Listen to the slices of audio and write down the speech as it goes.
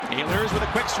Ehlers with a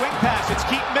quick swing pass. It's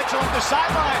Keaton Mitchell on the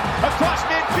sideline. Across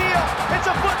midfield. It's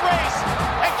a foot race.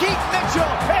 And Keaton Mitchell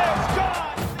is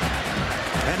gone.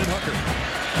 Brandon Hooker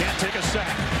can't take a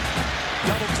sack.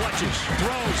 Double clutches.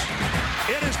 Throws.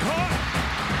 It is caught.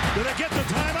 Do they get the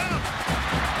timeout?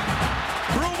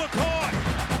 Brew McCoy.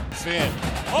 In.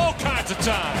 All kinds of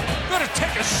time. Gonna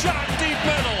take a shot deep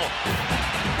middle.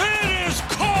 It is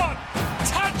caught.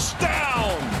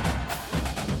 Touchdown.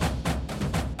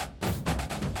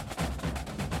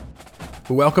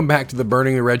 Welcome back to the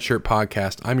Burning the Red Shirt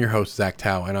podcast. I'm your host, Zach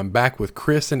Tao, and I'm back with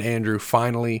Chris and Andrew.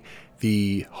 Finally,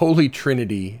 the Holy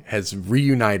Trinity has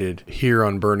reunited here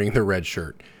on Burning the Red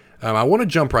Shirt. I want to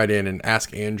jump right in and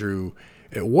ask Andrew,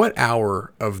 at what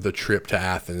hour of the trip to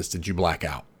Athens did you black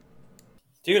out?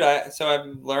 Dude, I've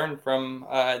learned from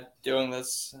doing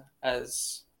this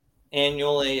as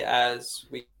annually as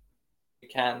we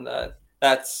can.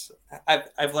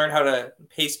 I've learned how to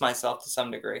pace myself to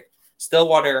some degree.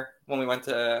 Stillwater, when we went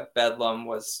to Bedlam,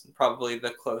 was probably the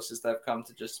closest I've come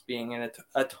to just being in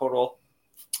a total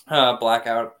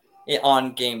blackout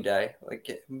on game day.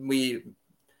 Like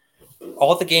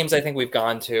all the games I think we've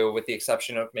gone to, with the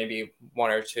exception of maybe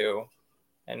one or two,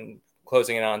 and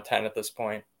closing in on 10 at this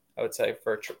point, I would say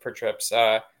for trips.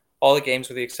 All the games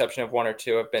with the exception of one or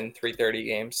two have been 3:30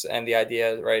 games. And the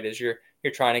idea, right, is you're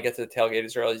trying to get to the tailgate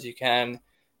as early as you can,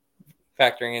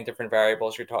 factoring in different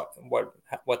variables. You're talking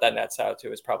what that nets out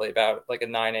to is probably about like a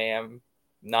 9 a.m.,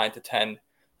 9 to 10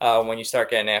 when you start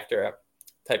getting after it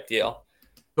type deal.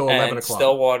 So 11 o'clock.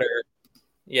 Stillwater,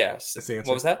 yes. That's the answer.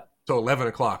 What was that? So 11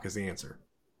 o'clock is the answer.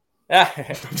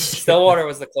 Stillwater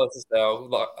was the closest, though,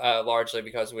 largely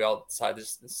because we all decided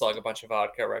to slug a bunch of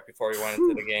vodka right before we went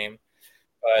into the game.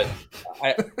 But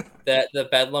the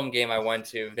Bedlam game I went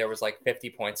to, there was like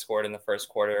 50 points scored in the first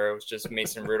quarter. It was just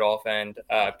Mason Rudolph and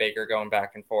Baker going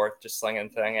back and forth, just slinging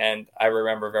thing. And I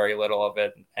remember very little of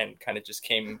it, and kind of just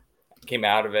came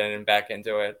out of it and back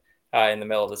into it in the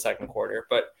middle of the second quarter.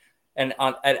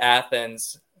 At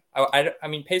Athens, I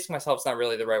mean, pacing myself is not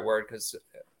really the right word, because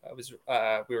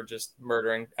we were just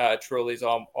murdering Trulies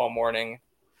all morning,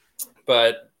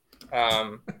 but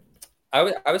I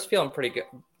was feeling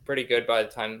pretty good by the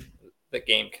time the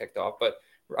game kicked off. But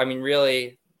I mean,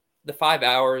 really, the 5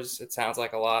 hours, it sounds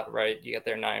like a lot, right? You get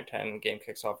there 9 or 10, game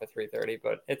kicks off at 3:30,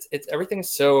 but it's everything's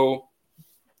so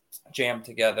jammed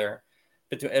together,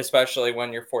 especially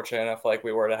when you're fortunate enough, like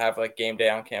we were, to have like game day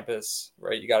on campus,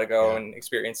 right? You got to go and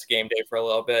experience game day for a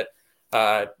little bit.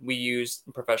 We used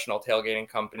a professional tailgating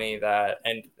company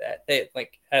and they,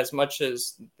 like, as much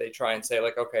as they try and say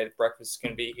like, okay, breakfast is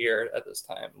going to be here at this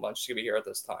time, lunch is going to be here at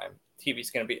this time,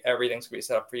 everything's going to be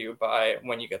set up for you by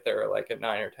when you get there, like at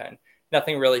 9 or 10.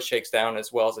 Nothing really shakes down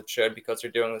as well as it should, because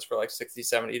they're doing this for like 60,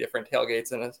 70 different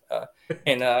tailgates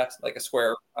in like a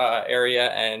square area,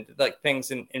 and like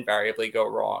things invariably go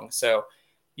wrong. So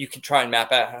you can try and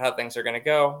map out how things are going to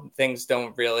go. Things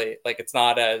don't really, like, it's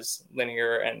not as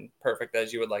linear and perfect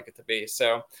as you would like it to be.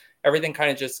 So everything kind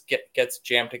of just gets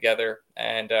jammed together.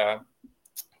 And,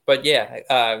 but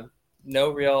yeah,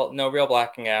 no real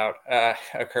blacking out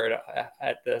occurred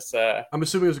at this. I'm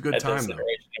assuming it was a good time, though.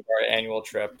 Of our annual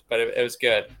trip, but it was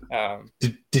good.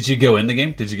 Did you go in the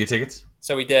game? Did you get tickets?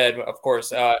 So we did, of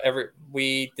course.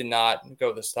 We did not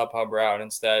go the StubHub route.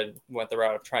 Instead, went the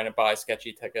route of trying to buy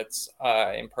sketchy tickets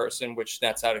in person, which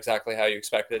nets out exactly how you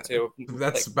expected it to.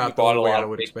 That's like, about the only way I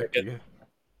would expect it. Yeah.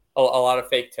 A lot of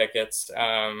fake tickets.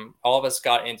 All of us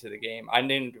got into the game. I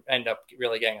didn't end up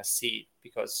really getting a seat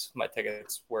because my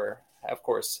tickets were, of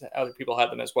course, other people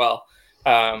had them as well.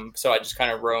 So I just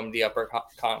kind of roamed the upper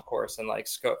concourse and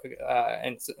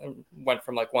and went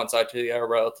from like one side to the other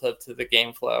relative to the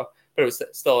game flow. But it was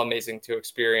still amazing to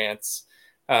experience.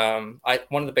 One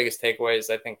of the biggest takeaways,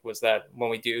 I think, was that when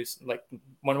we do, like,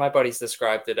 one of my buddies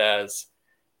described it as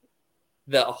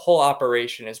the whole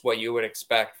operation is what you would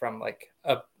expect from like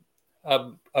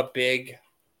a big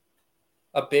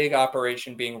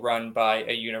operation being run by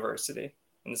a university,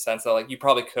 in the sense that, like, you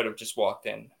probably could have just walked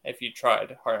in if you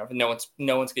tried hard enough.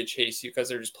 No one's gonna chase you because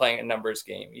they're just playing a numbers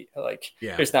game. Like,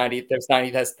 there's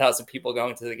 90,000 people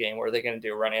going to the game. What are they gonna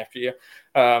do? Run after you?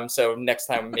 So next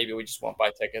time, maybe we just won't buy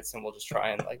tickets and we'll just try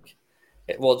and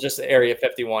we'll just Area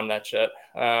 51 that shit.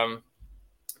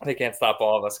 They can't stop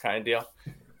all of us, kind of deal.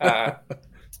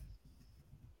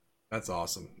 That's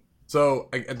awesome. So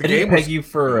the I didn't peg you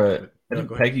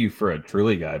for a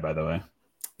Truly guy, by the way.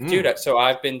 Dude, so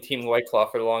I've been Team White Claw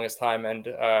for the longest time, and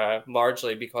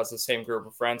largely because the same group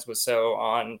of friends was so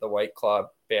on the White Claw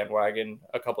bandwagon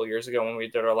a couple of years ago when we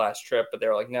did our last trip. But they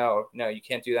were like, no, you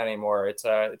can't do that anymore. It's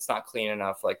not clean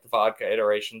enough. Like, the vodka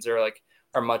iterations are like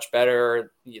are much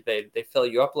better. They fill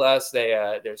you up less.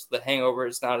 There's the hangover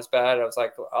is not as bad. I was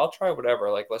like, I'll try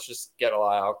whatever. Like, let's just get a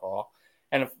lot of alcohol.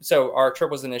 And so our trip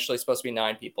was initially supposed to be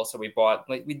 9 people. So we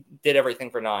did everything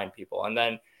for 9 people. And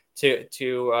then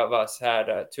two of us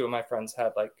had, 2 of my friends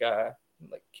had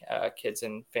kids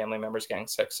and family members getting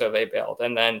sick. So they bailed.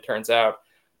 And then turns out,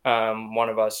 one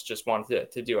of us just wanted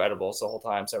to do edibles the whole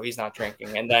time, so he's not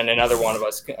drinking. And then another one of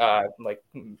us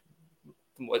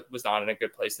was not in a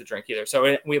good place to drink either.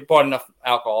 So we bought enough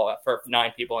alcohol for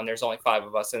 9 people, and there's only 5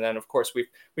 of us. And then of course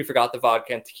we forgot the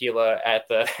vodka and tequila at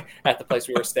the place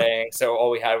we were staying. So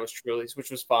all we had was Truly's, which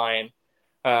was fine.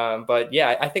 But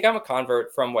yeah, I think I'm a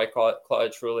convert from White Claw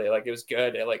Truly. Like, it was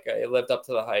good. It lived up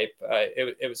to the hype.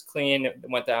 It was clean. It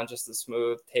went down just a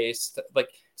smooth taste. Like,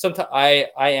 sometimes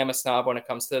I am a snob when it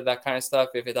comes to that kind of stuff.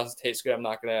 If it doesn't taste good, I'm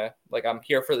not gonna I'm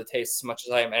here for the taste as much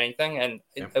as I am anything. And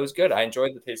it was good. I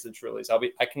enjoyed the taste of Truly's.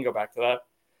 I can go back to that.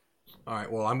 All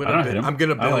right. Well, I'm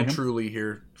gonna build Truly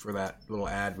here for that little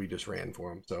ad we just ran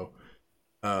for him. So,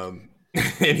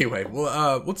 anyway,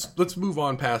 well, let's move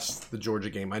on past the Georgia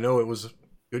game. I know it was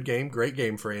good game, great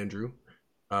game for Andrew.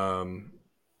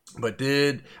 But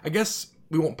I guess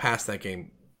we won't pass that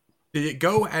game. Did it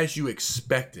go as you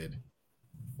expected,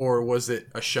 or was it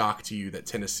a shock to you that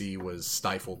Tennessee was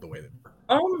stifled the way they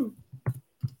were?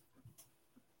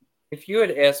 If you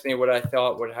had asked me what I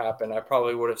thought would happen, I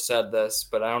probably would have said this,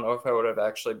 but I don't know if I would have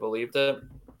actually believed it.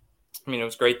 I mean, it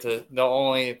was great the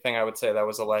only thing I would say that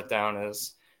was a letdown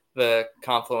is the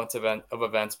confluence of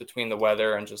events between the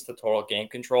weather and just the total game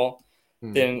control.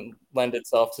 Didn't lend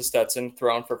itself to Stetson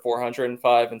throwing for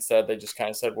 405. Instead, they just kind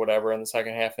of said whatever in the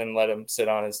second half and let him sit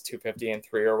on his 250 and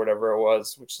 3 or whatever it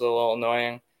was, which is a little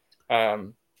annoying.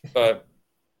 But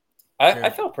I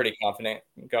felt pretty confident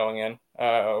going in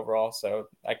overall, so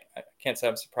I can't say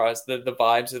I'm surprised. The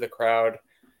vibes of the crowd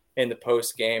in the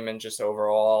post game and just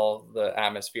overall the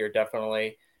atmosphere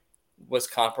definitely was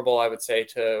comparable, I would say,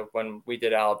 to when we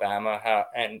did Alabama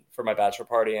and for my bachelor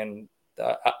party, and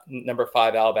number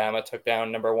 5 Alabama took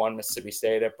down number 1 Mississippi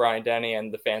State at Bryant-Denny,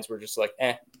 and the fans were just like,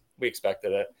 we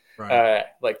expected it. Right.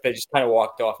 They just kind of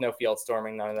walked off, no field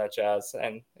storming, none of that jazz,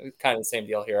 and it was kind of the same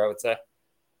deal here, I would say.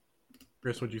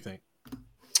 Chris, what do you think?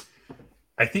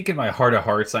 I think in my heart of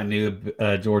hearts, I knew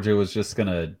Georgia was just going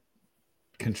to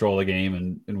control the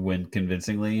game and win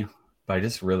convincingly, but I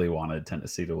just really wanted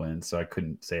Tennessee to win, so I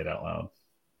couldn't say it out loud.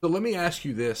 So let me ask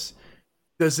you this.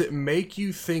 Does it make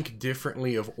you think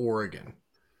differently of Oregon?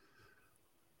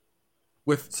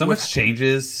 With much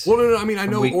changes. Well, no. I mean, I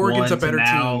know Oregon's a better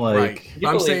team, right?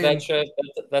 I'm saying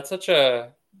that's such a.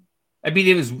 I mean,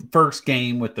 it was first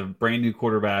game with a brand new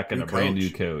quarterback and a brand new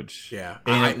coach. Yeah,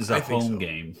 and it was a home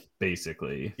game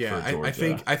basically. Yeah, for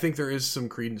Georgia. I think there is some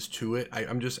credence to it.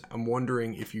 I'm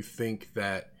wondering if you think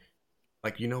that,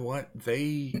 like, you know what?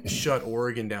 They shut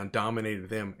Oregon down, dominated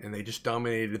them, and they just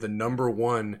dominated the number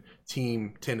 1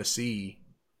 team, Tennessee,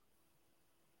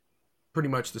 pretty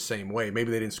much the same way. Maybe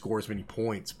they didn't score as many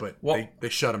points, but they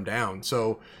shut them down.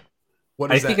 So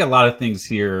what is I think a lot of things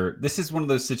here, this is one of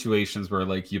those situations where,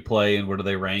 like, you play and what are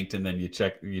they ranked, and then you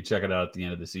check it out at the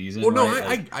end of the season. Well, no,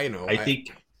 right? I know.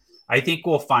 I think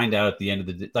we'll find out at the end of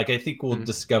the – like, I think we'll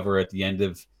discover at the end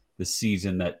of the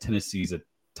season that Tennessee's a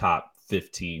top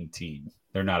 15 team.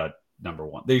 They're not a number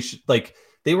 1.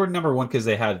 They were number 1 because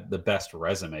they had the best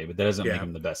resume, but that doesn't make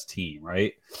them the best team,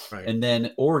 right? And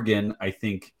then Oregon, I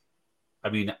think, I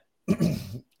mean,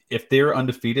 if they're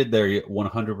undefeated, they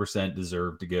 100%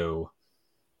 deserve to go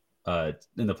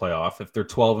in the playoff. If they're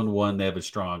 12-1, they have a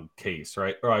strong case,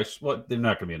 right? Or they're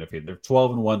not going to be undefeated. They're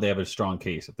 12-1, they have a strong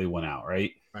case if they win out,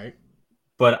 right? Right.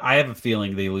 But I have a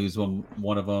feeling they lose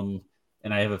one of them,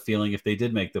 and I have a feeling if they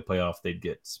did make the playoff, they'd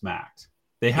get smacked.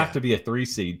 They have to be a 3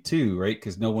 seed too, right?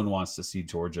 Because no one wants to see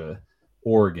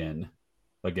Oregon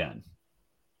again.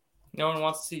 No one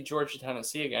wants to see Georgia,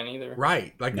 Tennessee again either.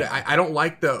 Right. Like, no. I don't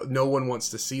like no one wants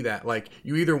to see that. Like,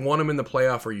 you either want them in the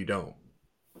playoff or you don't.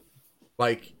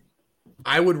 Like,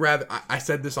 I would rather, I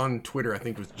said this on Twitter, I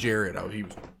think it was Jared. He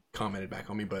commented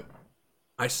back on me, but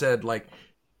I said, like,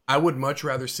 I would much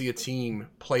rather see a team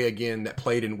play again that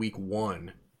played in week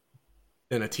 1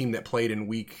 than a team that played in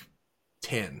week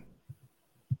 10.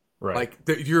 Right. Like,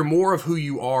 you're more of who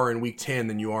you are in week 10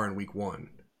 than you are in week 1.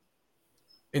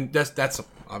 And that's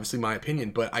obviously my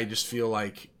opinion, but I just feel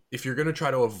like if you're going to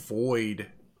try to avoid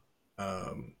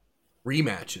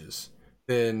rematches,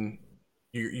 then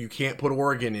you can't put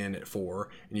Oregon in at 4,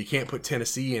 and you can't put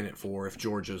Tennessee in at 4 if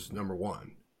Georgia's number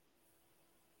 1.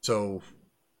 So,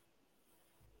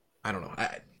 I don't know.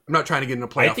 I'm not trying to get into a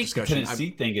playoff I think discussion. the Tennessee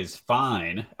thing is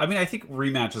fine. I mean, I think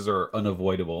rematches are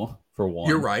unavoidable for one.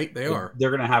 You're right. They are. They're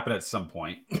going to happen at some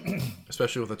point.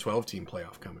 Especially with a 12-team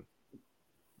playoff coming.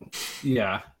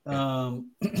 Yeah.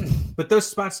 But those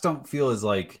spots don't feel as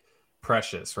like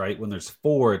precious, right? When there's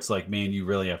 4, it's like, man, you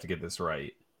really have to get this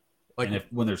right. Like, and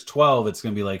when there's 12, it's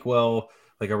going to be like, well,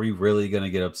 like, are we really going to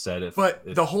get upset if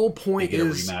the whole point they get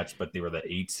is a rematch, but they were the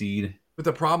 8 seed? But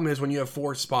the problem is when you have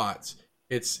 4 spots,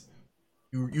 it's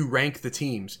you rank the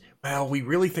teams. Well, we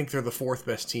really think they're the 4th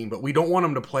best team, but we don't want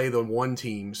them to play the 1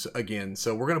 teams again,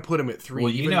 so we're going to put them at 3.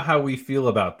 Well, you know how we feel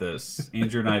about this.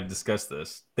 Andrew and I have discussed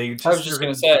this. I was just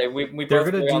going to say, they're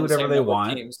going to do whatever they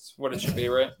want. Teams, what it should be,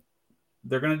 right?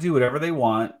 They're going to do whatever they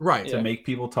want to make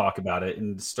people talk about it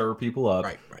and stir people up.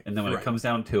 Right. And then when it comes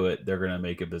down to it, they're going to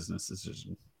make a business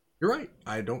decision. You're right.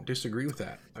 I don't disagree with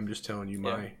that. I'm just telling you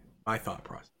my thought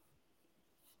process.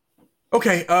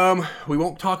 Okay, we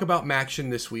won't talk about Maction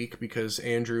this week because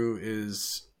Andrew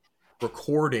is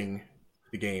recording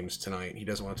the games tonight. He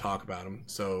doesn't want to talk about them,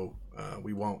 so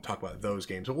we won't talk about those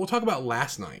games. But we'll talk about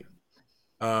last night.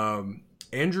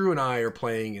 Andrew and I are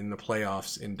playing in the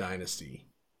playoffs in Dynasty,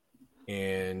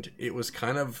 and it was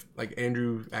kind of like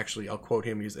Andrew, actually, I'll quote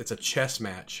him, it's a chess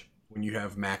match when you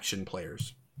have Maction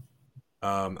players.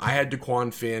 I had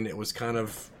DeQuan Finn. It was kind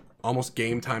of almost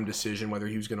game time decision whether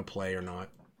he was going to play or not.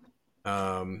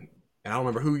 And I don't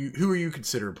remember who are you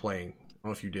considered playing. I don't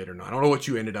know if you did or not. I don't know what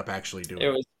you ended up actually doing. It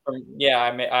was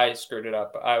I screwed it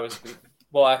up.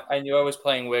 I knew I was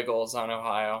playing Wiggles on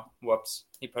Ohio. Whoops,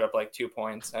 he put up like 2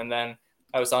 points, and then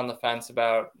I was on the fence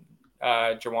about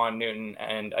Jawan Newton,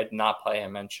 and I did not play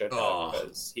him and should have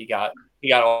because he got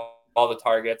all the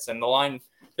targets, and the line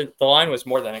was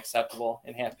more than acceptable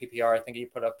in half PPR. I think he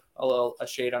put up a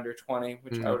shade under 20,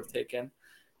 which I would have taken.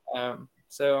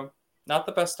 So. Not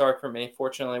the best start for me.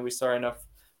 Fortunately, we saw enough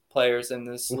players in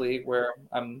this league where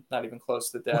I'm not even close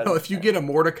to dead. Well, if you get a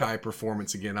Mordecai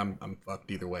performance again, I'm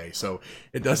fucked either way. So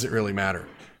it doesn't really matter.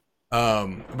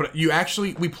 But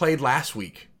we played last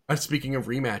week. Speaking of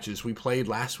rematches, we played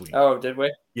last week. Oh, did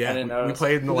we? Yeah, we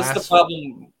played in the last.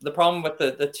 The problem with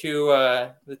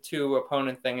the two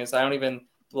opponent thing is I don't even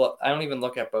look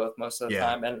at both most of the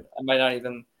time, and I might not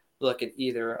even look at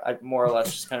either. I'm more or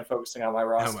less just kind of focusing on my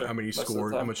roster. How many you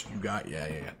scored? How much you got?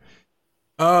 Yeah.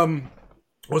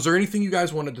 Was there anything you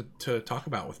guys wanted to talk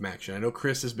about with Maction? I know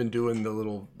Chris has been doing the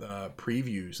little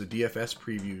previews, the DFS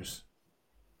previews.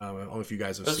 I don't know if you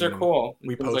guys have seen them. Those are cool.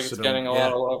 We posted like it's them. Getting a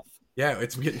lot of love. Yeah,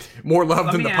 it's getting more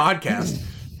love than the podcast.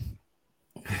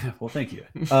 Well, thank you.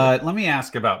 Let me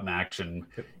ask about Maction.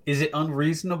 Is it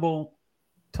unreasonable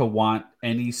to want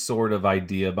any sort of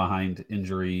idea behind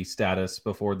injury status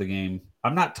before the game?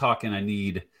 I'm not talking I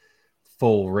need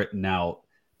full written out,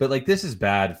 but like this is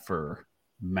bad for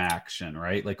Maction,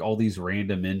 right? Like all these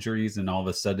random injuries and all of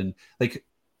a sudden, like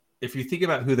if you think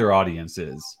about who their audience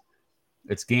is,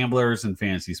 it's gamblers and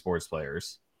fantasy sports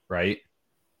players, right?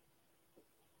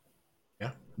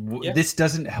 Yeah. This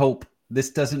doesn't help.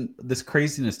 This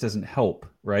craziness doesn't help,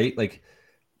 right? Like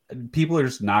people are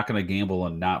just not going to gamble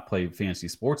and not play fantasy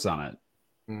sports on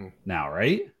it now,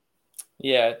 right?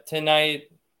 Yeah. Tonight,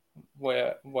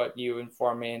 what you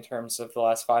informed me in terms of the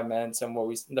last 5 minutes and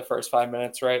the first 5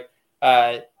 minutes, right?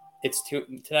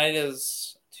 Tonight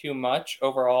is too much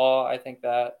overall. I think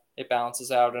that it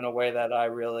balances out in a way that I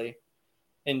really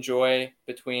enjoy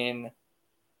between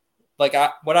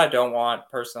what I don't want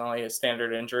personally is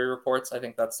standard injury reports. I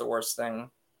think that's the worst thing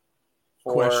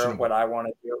for what I want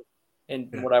to do.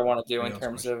 What I want to do in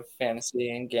terms of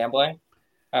fantasy and gambling.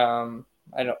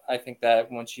 I think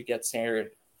that once you get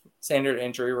standard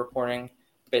injury reporting,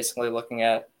 basically looking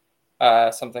at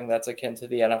something that's akin to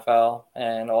the NFL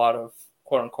and a lot of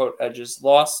quote unquote edges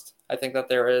lost, I think that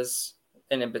there is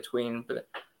an in-between,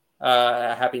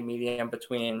 a happy medium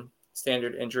between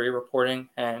standard injury reporting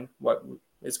and what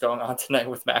is going on tonight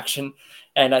with Maction.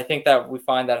 And I think that we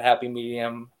find that happy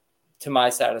medium to my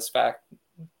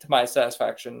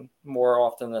satisfaction more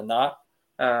often than not.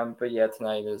 But yeah,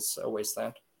 tonight is a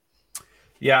wasteland.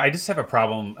 Yeah, I just have a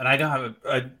problem, and I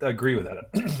agree with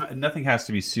that. Nothing has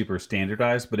to be super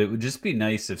standardized, but it would just be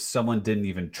nice if someone didn't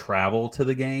even travel to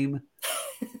the game.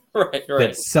 right.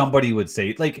 That somebody would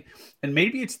say, like, and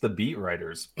maybe it's the beat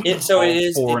writers. It's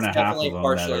 4.5 of them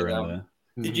that are in the.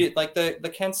 Did you like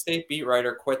the Kent State beat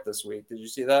writer quit this week? Did you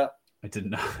see that? I did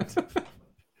not.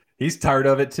 He's tired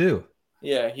of it too.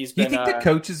 Yeah, he's been. Do you think the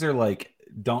coaches are like,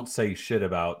 don't say shit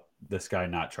about this guy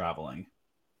not traveling?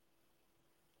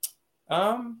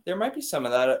 There might be some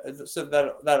of that. So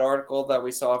that article that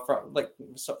we saw from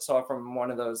from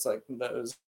one of those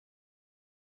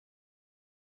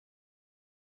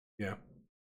Yeah.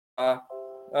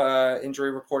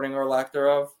 injury reporting or lack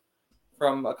thereof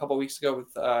from a couple weeks ago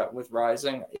with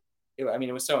Rising. It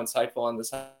was so insightful in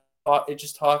this. It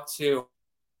just talked to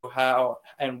how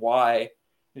and why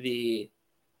the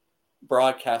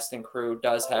broadcasting crew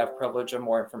does have privilege of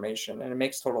more information, and it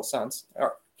makes total sense.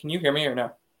 Can you hear me or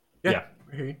no? Yeah.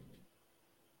 I hear you.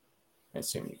 I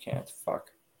assume you can't.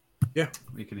 Fuck. Yeah,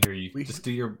 we can hear you. Just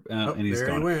do your and he's there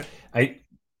gone. He went.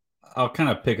 I'll kind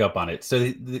of pick up on it. So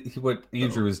what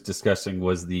Andrew was discussing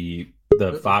was the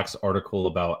Fox article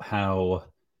about how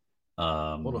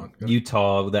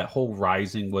Utah, that whole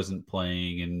Rising wasn't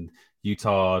playing, and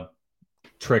Utah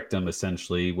tricked them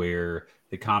essentially, where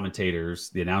the commentators,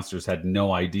 the announcers had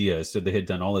no idea. So they had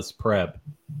done all this prep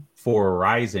for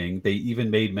Rising. They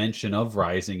even made mention of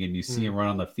Rising, and you see him run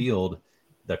on the field,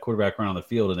 the quarterback run on the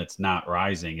field, and it's not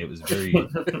Rising. It was very,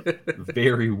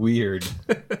 very weird.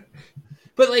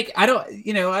 But like, I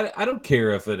don't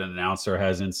care if an announcer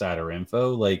has insider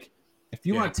info. Like, if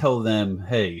you want to tell them,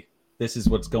 hey, this is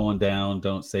what's going down,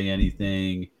 don't say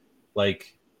anything.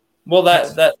 Like, well,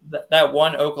 that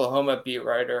one Oklahoma beat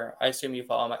writer, I assume you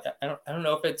follow him. I don't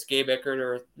know if it's Gabe Eckert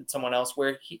or someone else,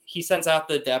 where he sends out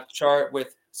the depth chart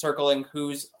with circling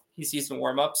who's he sees in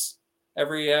warmups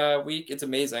every week. It's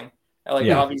amazing.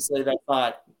 Obviously that's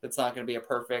not going to be a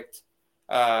perfect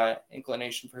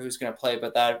inclination for who's going to play,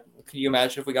 but can you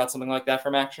imagine if we got something like that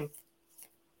from Action?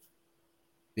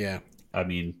 Yeah, I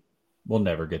mean, we'll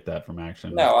never get that from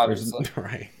Action. No, obviously.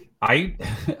 Right. I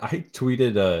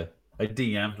tweeted I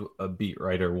DM'd a beat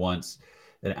writer once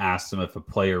and asked him if a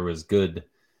player was good,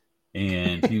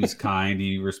 and he was kind.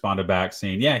 He responded back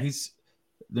saying, "Yeah, there's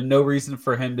no reason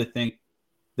for him to think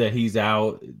that he's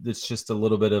out. It's just a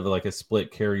little bit of like a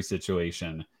split carry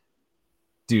situation."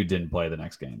 Dude didn't play the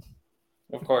next game.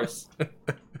 Of course.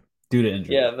 Due to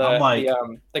injury. Yeah,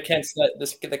 the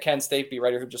Kent State beat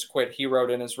writer who just quit, he wrote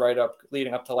in his write-up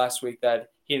leading up to last week that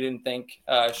he didn't think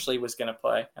Schley was going to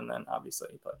play, and then obviously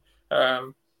he played.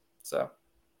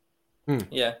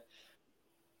 Yeah.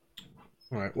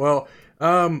 All right. Well,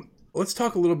 let's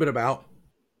talk a little bit about,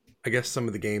 I guess, some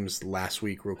of the games last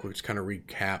week real quick, just kind of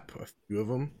recap a few of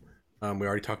them. We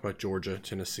already talked about Georgia,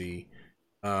 Tennessee.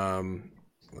 Let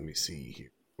me see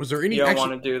here. Was there any? You don't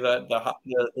want to do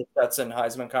the Stetson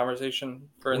Heisman conversation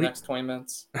for the next 20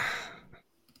 minutes?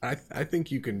 I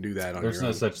think you can do that on There's your no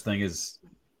own. such thing as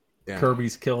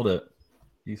Kirby's killed it.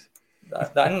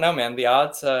 I don't know, man. The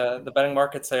odds, the betting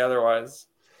markets say otherwise.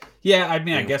 Yeah, I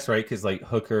mean, I guess, right? Because like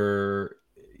Hooker,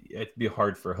 it'd be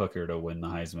hard for Hooker to win the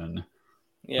Heisman.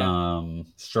 Yeah.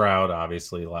 Stroud,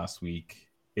 obviously, last week.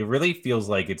 It really feels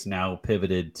like it's now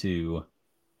pivoted to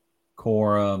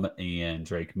Corum and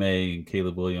Drake May and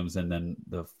Caleb Williams, and then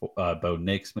the Bo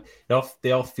Nix.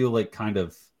 They all feel like kind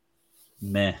of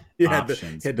meh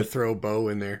options. He had to throw Bo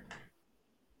in there.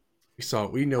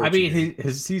 We know. I mean,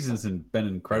 his season's been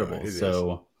incredible.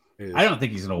 I don't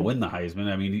think he's going to win the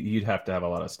Heisman. I mean, you'd have to have a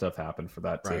lot of stuff happen for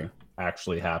that to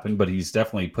actually happen. But he's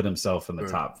definitely put himself in the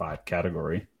top 5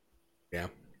 category. Yeah.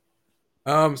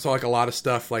 So like a lot of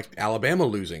stuff, like Alabama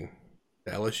losing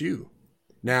to LSU.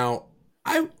 Now,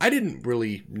 I didn't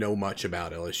really know much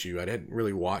about LSU. I didn't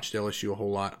really watch LSU a whole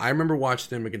lot. I remember watching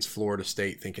them against Florida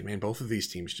State thinking, man, both of these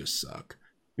teams just suck.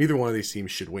 Neither one of these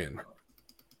teams should win.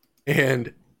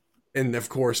 And of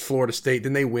course, Florida State,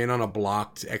 then they win on a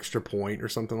blocked extra point or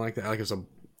something like that. Like it was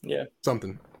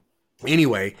something.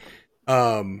 Anyway,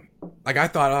 like I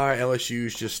thought,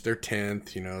 LSU's just, they're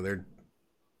 10th, they're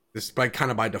just kind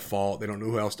of by default. They don't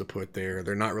know who else to put there.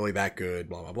 They're not really that good,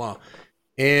 blah, blah, blah.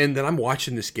 And then I'm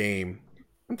watching this game.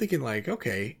 I'm thinking like,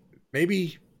 okay,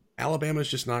 maybe Alabama's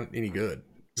just not any good.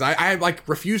 Because I like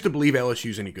refuse to believe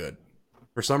LSU's any good.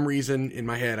 For some reason in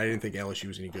my head, I didn't think LSU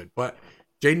was any good. But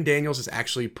Jaden Daniels has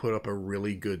actually put up a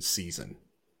really good season.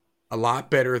 A lot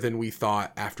better than we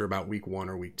thought after about week 1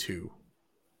 or week 2.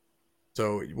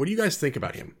 So what do you guys think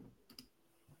about him?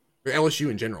 Or LSU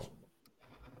in general?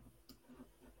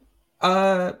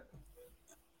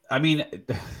 I mean,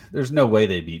 there's no way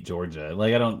they beat Georgia.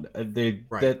 Like,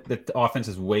 that offense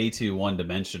is way too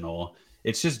one-dimensional.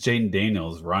 It's just Jaden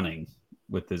Daniels running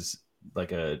with his,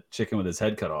 like a chicken with his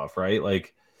head cut off, right?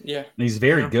 Like, yeah, he's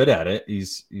very good at it.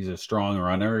 He's a strong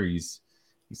runner. He's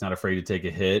not afraid to take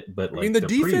a hit, but like, the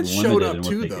defense showed up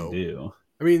too, though. Do.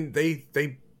 I mean,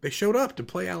 they showed up to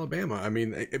play Alabama. I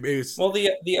mean, it was... Well,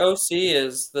 the OC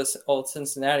is this old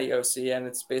Cincinnati OC, and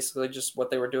it's basically just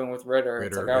what they were doing with Ritter.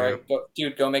 It's like, all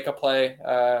right, go make a play,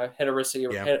 hit a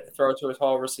receiver, throw it to a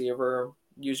tall receiver,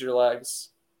 use your legs,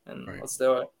 and let's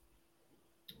do it.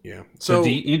 Yeah. So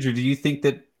Andrew, do you think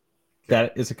that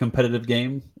that is a competitive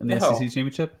game in the No. SEC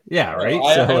championship? Yeah, No, right.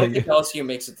 I So don't think LSU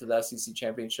makes it to the SEC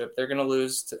championship. They're going to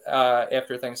lose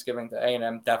after Thanksgiving to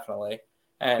A&M, definitely,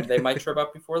 and they might trip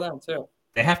up before then too.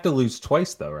 they have to lose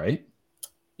twice, though, right?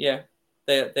 Yeah,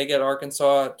 they get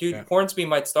Arkansas. Dude, Yeah. Hornsby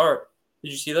might start.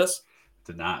 Did you see this?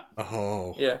 Did not.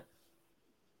 Oh. Yeah.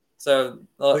 So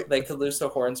they could lose to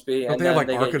Hornsby, Don't and they have then like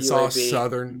they Arkansas, get UAB.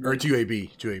 Southern, or it's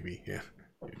UAB, yeah.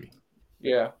 UAB.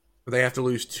 Yeah, But they have to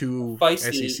lose 2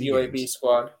 feisty SEC UAB games.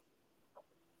 squad.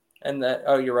 And that,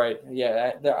 oh, you're right.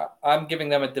 Yeah, I'm giving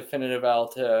them a definitive L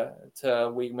to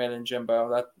Weigman and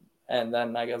Jimbo. And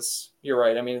then I guess you're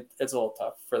right. I mean, it's a little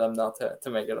tough for them not to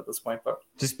make it at this point, but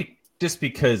Just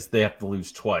because they have to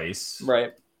lose twice,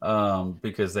 right.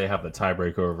 Because they have the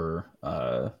tiebreaker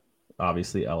over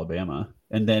obviously Alabama,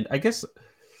 and then I guess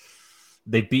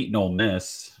they beat Ole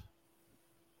Miss.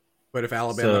 But if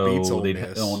Alabama beats Ole they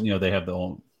Miss, they have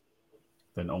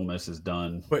then Ole Miss is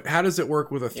done. but how does it work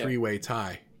with a 3-way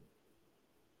tie?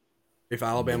 If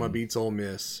Alabama beats Ole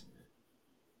Miss,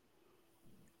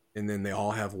 and then they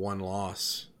all have one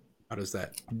loss, how does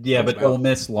that? Yeah, but Ole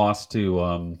Miss lost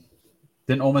to.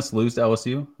 Didn't Ole Miss lose to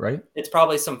LSU? Right? It's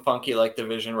probably some funky like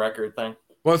division record thing.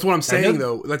 Well, that's what I'm saying,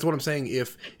 though. That's what I'm saying.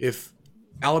 If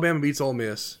Alabama beats Ole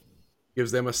Miss,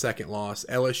 gives them a second loss,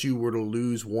 LSU were to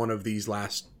lose one of these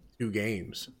last 2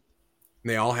 games,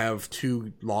 and they all have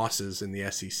 2 losses in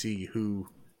the SEC. Who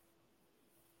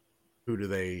do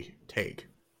they take?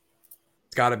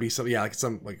 It's got to be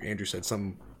some, like Andrew said,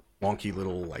 some wonky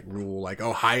little like rule, like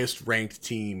highest ranked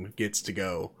team gets to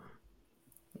go.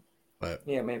 But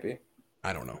Yeah, maybe.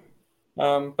 I don't know.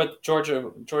 But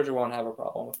Georgia won't have a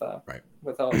problem with that. Right.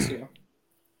 With LSU.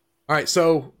 All right,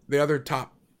 so the other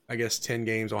top, I guess, 10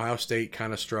 games, Ohio State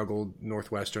kind of struggled.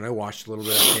 Northwestern, I watched a little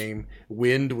bit of that game.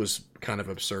 Wind was kind of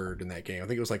absurd in that game. I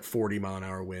think it was like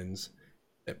 40-mile-an-hour winds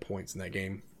at points in that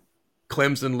game.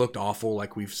 Clemson looked awful,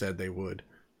 like we've said they would.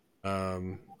 Let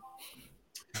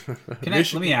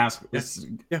me ask?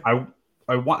 Yeah.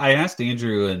 I asked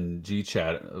Andrew in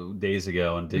G-Chat days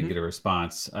ago and didn't get a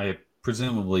response. I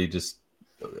presumably just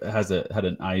had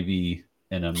an IV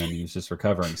in him and he was just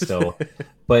recovering still.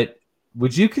 But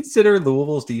would you consider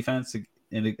Louisville's defense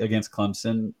against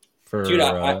Clemson for? Dude,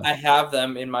 I have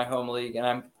them in my home league,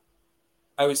 and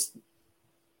I was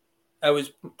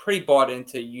pretty bought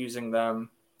into using them.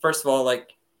 First of all,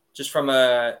 like just from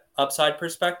a upside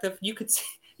perspective, you could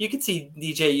see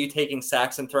DJU taking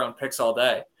sacks and throwing picks all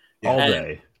day. All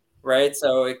day. Right?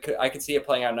 So I could see it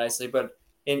playing out nicely. But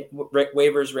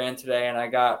waivers ran today, and I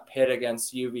got Pitt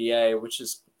against UVA, which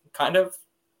is kind of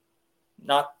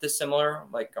not dissimilar.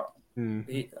 Like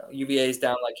UVA is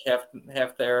down like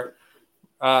half their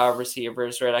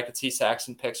receivers, right? I could see sacks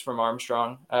and picks from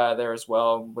Armstrong there as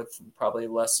well, with probably a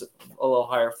little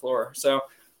higher floor. So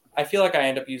I feel like I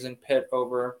end up using Pitt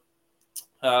over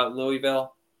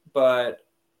Louisville, but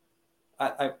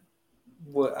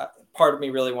part of me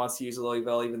really wants to use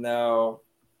Louisville, even though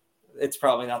it's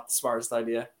probably not the smartest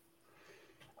idea.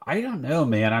 I don't know,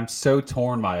 man. I'm so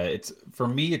torn by it. For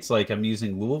me, it's like I'm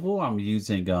using Louisville. I'm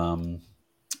using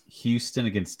Houston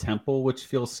against Temple, which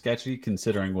feels sketchy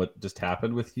considering what just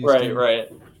happened with Houston. Right.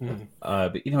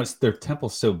 But it's their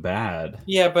Temple's so bad.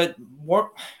 Yeah, but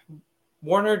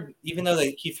Warner, even though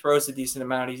he throws a decent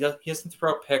amount, he doesn't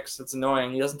throw picks. It's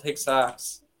annoying. He doesn't take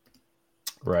sacks.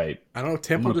 Right. I don't know.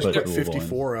 Temple just put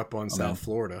 54 up on South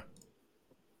Florida.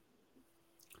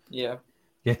 Yeah.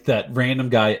 Yet that random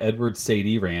guy, Edward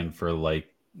Sadie, ran for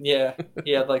like... Yeah,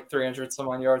 he had like 300 some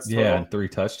odd yards. Yeah, and 3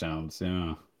 touchdowns.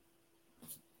 Yeah.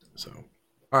 So,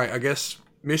 all right, I guess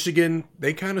Michigan,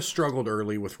 they kind of struggled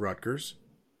early with Rutgers.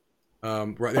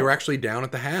 They were actually down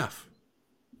at the half.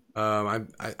 I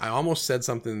almost said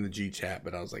something in the G chat,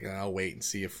 but I was like, I'll wait and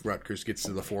see if Rutgers gets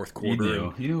to the fourth quarter.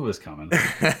 You knew it was coming.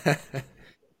 Yeah.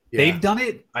 They've done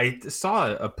it. I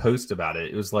saw a post about it.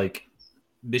 It was like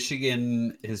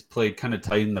Michigan has played kind of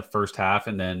tight in the first half,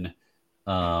 and then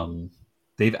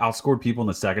they've outscored people in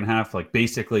the second half. Like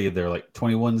basically they're like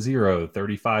 21-0,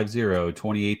 35-0,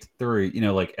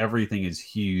 28-3. Like everything is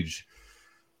huge.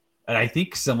 And I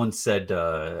think someone said,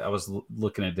 I was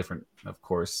looking at different, of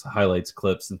course, highlights,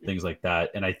 clips, and things like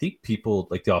that. And I think people,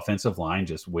 like the offensive line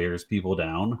just wears people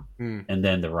down, and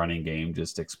then the running game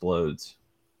just explodes.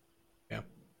 Yeah.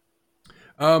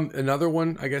 Another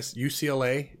one, I guess,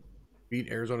 UCLA beat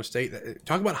Arizona State.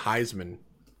 Talk about Heisman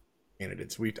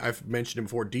candidates. I've mentioned him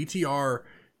before. DTR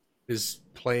is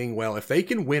playing well. If they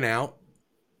can win out,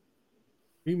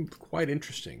 it'll be quite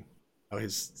interesting how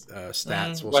his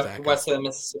stats will stack West up. of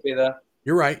Mississippi, though.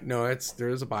 You're right. No, there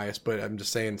is a bias, but I'm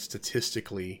just saying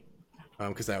statistically,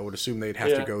 because I would assume they'd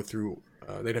have to go through.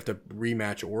 They'd have to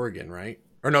rematch Oregon, right?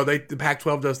 Or no, the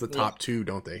Pac-12 does the top two,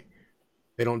 don't they?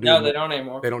 They don't do. No, they don't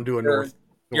anymore. They don't do a north.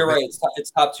 You're right.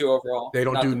 It's top two overall. They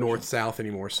don't do north-south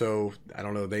anymore. So I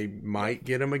don't know. They might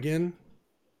get them again.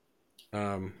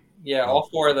 Yeah, all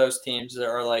four of those teams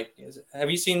are like. Have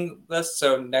you seen this?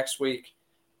 So next week,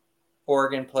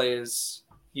 Oregon plays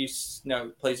Utah,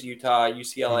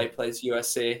 UCLA plays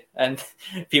USC, and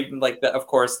people like that. Of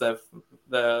course,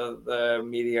 the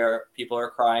media people are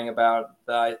crying about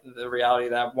the reality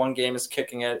that one game is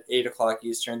kicking at 8:00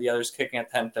 Eastern, the other's kicking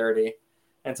at 10:30,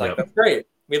 and it's like that's great.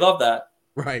 We love that,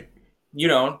 right? You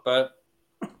don't, but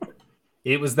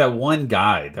it was that one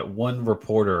guy, that one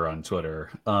reporter on Twitter.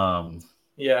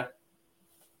 Yeah.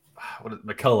 What is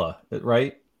McCullough,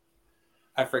 right?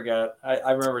 I forget.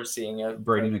 I remember seeing it.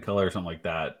 Brady McCullough or something like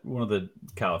that. One of the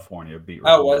California beat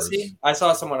reporters. Oh, was he? I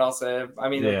saw someone else say it. I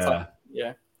mean, yeah.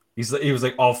 He was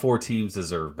like, all four teams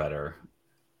deserve better.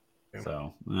 Yeah.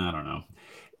 So, I don't know.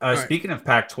 Speaking of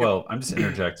Pac-12, I'm just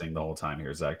interjecting the whole time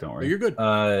here, Zach. Don't worry. You're good.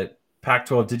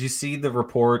 Pac-12, did you see the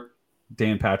report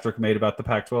Dan Patrick made about the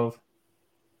Pac-12?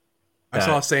 I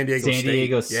saw San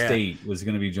Diego State was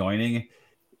going to be joining.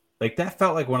 Like, that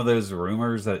felt like one of those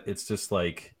rumors that it's just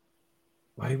like,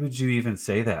 why would you even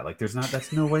say that? Like,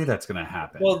 that's no way that's going to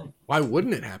happen. Well, why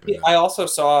wouldn't it happen? I also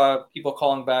saw people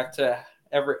calling back to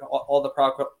all the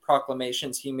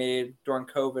proclamations he made during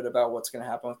COVID about what's going to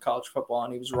happen with college football,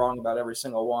 and he was wrong about every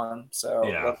single one.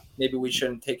 So maybe we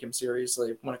shouldn't take him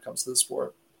seriously when it comes to the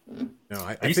sport. No,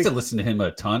 I used to listen to him a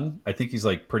ton. I think he's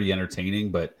like pretty entertaining,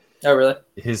 but really,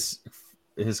 his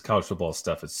college football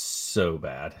stuff is so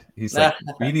bad. He's like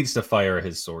he needs to fire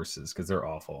his sources because they're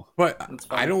awful. But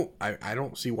I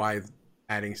don't see why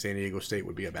adding San Diego State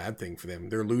would be a bad thing for them.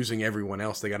 They're losing everyone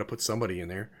else. They got to put somebody in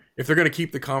there if they're going to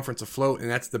keep the conference afloat,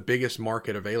 and that's the biggest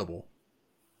market available.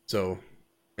 So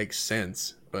makes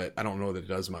sense, but I don't know that it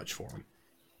does much for them.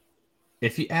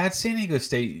 If you add San Diego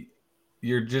State,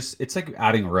 it's like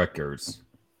adding Rutgers,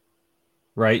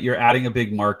 right? You're adding a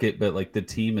big market, but like the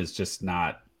team is just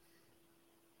not.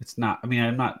 It's not. I mean,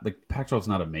 I'm not like Pac-12's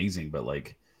not amazing, but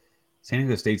like San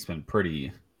Diego State's been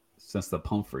pretty since the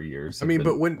pump for years. I mean,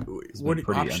 but what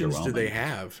options do they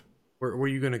have? Where are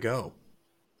you going to go?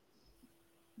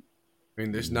 I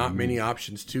mean, there's not many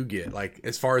options to get. Like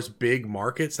as far as big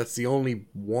markets, that's the only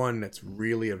one that's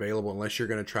really available, unless you're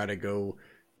going to try to go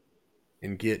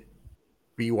and get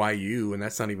BYU, and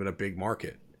that's not even a big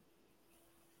market.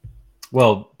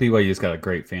 Well, BYU's got a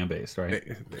great fan base, right?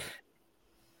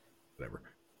 Whatever.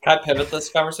 Can I pivot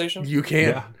this conversation? You can.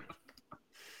 Yeah.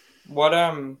 What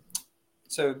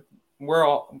so we're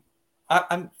all.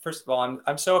 I'm first of all,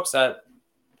 I'm so upset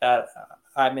that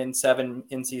I'm in 7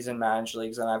 in-season managed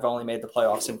leagues and I've only made the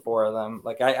playoffs in 4 of them.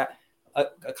 Like a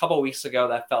couple of weeks ago,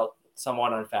 that felt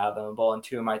somewhat unfathomable, and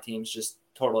 2 of my teams just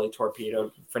totally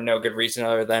torpedoed for no good reason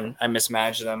other than I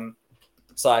mismanaged them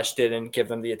 / didn't give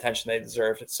them the attention they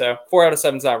deserved. So 4 out of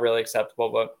 7 is not really acceptable,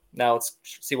 but now let's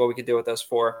see what we can do with those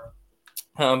 4.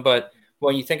 But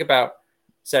when you think about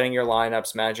setting your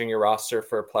lineups, managing your roster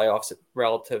for playoffs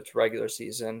relative to regular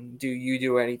season, do you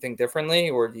do anything differently,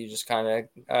 or do you just kind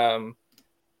of,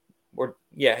 do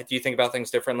you think about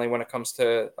things differently when it comes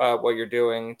to what you're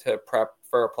doing to prep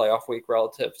for a playoff week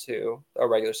relative to a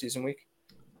regular season week?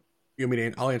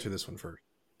 I'll answer this one first.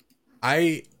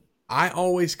 I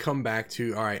always come back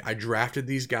to, all right, I drafted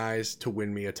these guys to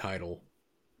win me a title.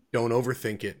 Don't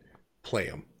overthink it. Play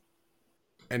them.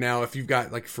 And now if you've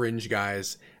got like fringe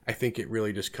guys, I think it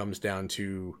really just comes down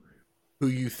to who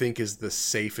you think is the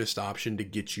safest option to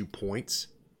get you points.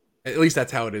 At least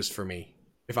that's how it is for me.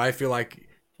 If I feel like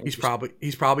he's probably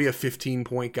a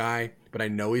 15-point guy, but I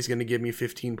know he's going to give me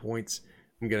 15 points,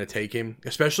 I'm going to take him.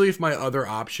 Especially if my other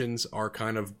options are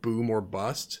kind of boom or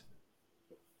bust.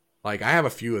 Like I have a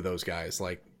few of those guys,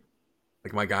 like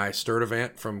my guy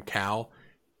Sturdivant from Cal.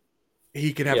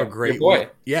 He could have a great week.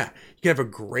 Yeah, he could have a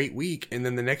great week, and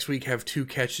then the next week have 2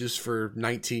 catches for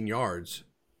 19 yards.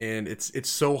 And it's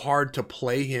so hard to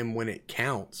play him when it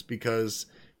counts because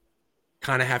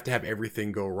kind of have to have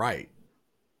everything go right.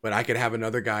 But I could have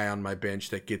another guy on my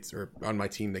bench or on my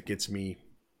team that gets me,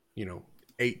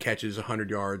 8 catches, 100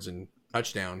 yards, and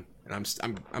touchdown, and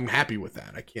I'm happy with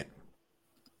that. I can't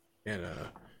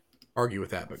argue with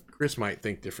that, but Chris might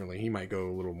think differently. He might go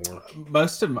a little more.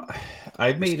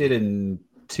 I made it in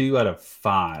 2 out of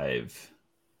 5,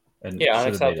 and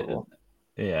unacceptable.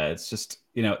 It's just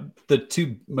the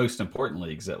 2 most important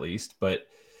leagues at least, but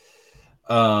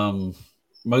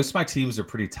most of my teams are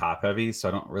pretty top heavy, so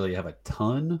I don't really have a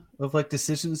ton of like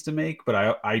decisions to make.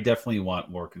 But I definitely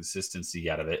want more consistency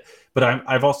out of it. But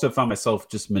I've also found myself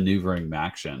just maneuvering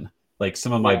action. Like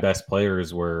some of my best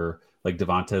players were like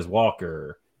Devontae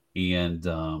Walker,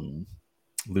 and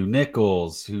Lou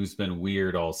Nichols, who's been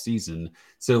weird all season.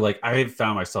 So like I have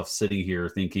found myself sitting here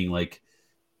thinking like,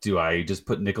 do I just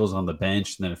put Nichols on the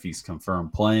bench and then if he's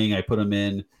confirmed playing, I put him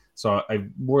in? So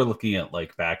I'm more looking at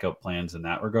like backup plans in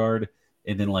that regard.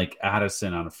 And then like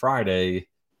Addison on a Friday,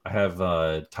 I have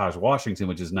Taj Washington,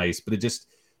 which is nice, but it just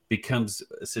becomes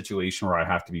a situation where I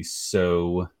have to be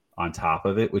so on top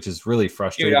of it, which is really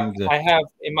frustrating. Dude, I have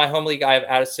in my home league, I have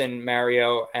Addison,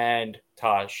 Mario, and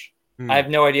Taj. I have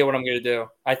no idea what I'm going to do.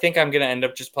 I think I'm going to end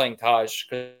up just playing Taj.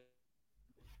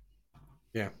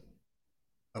 Yeah.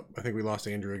 Oh, I think we lost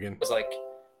Andrew again. I was like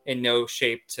in no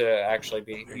shape to actually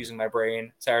be using my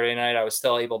brain. Saturday night, I was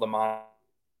still able to monitor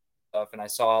stuff, and I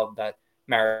saw that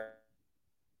Mario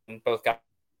and both got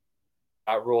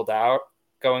ruled out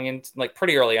going in like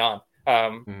pretty early on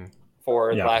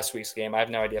for last week's game. I have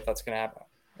no idea if that's going to happen.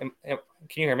 Can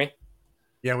you hear me?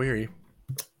 Yeah, we hear you.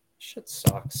 Shit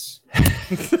sucks.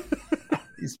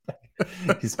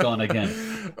 He's gone again.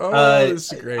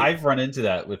 This is great. I've run into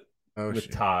that with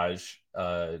Taj.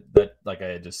 That like I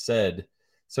had just said.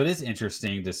 So it is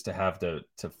interesting just to have to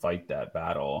fight that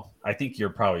battle. I think you're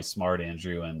probably smart,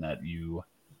 Andrew, and that you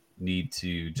need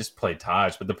to just play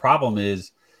Taj. But the problem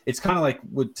is, it's kind of like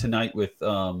with tonight with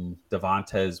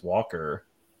Devontae Walker.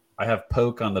 I have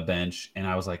Poke on the bench, and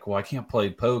I was like, well, I can't play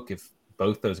Poke if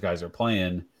both those guys are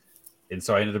playing. And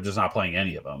so I ended up just not playing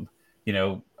any of them. You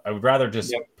know, I would rather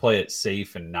just play it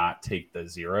safe and not take the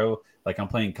 0. Like I'm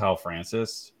playing Kyle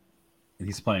Francis, and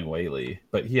he's playing Whaley,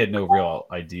 but he had no real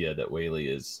idea that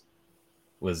Whaley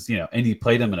was, you know, and he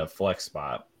played him in a flex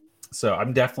spot. So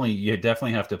you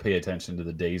definitely have to pay attention to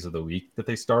the days of the week that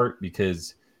they start,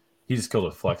 because he just killed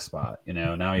a flex spot. You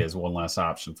know, now he has one less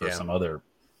option for some other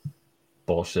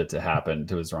bullshit to happen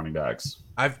to his running backs.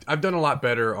 I've done a lot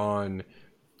better on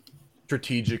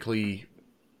strategically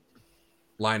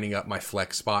lining up my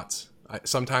flex spots.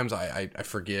 Sometimes I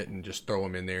forget and just throw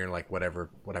them in there and like whatever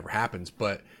happens.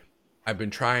 But I've been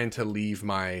trying to leave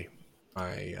my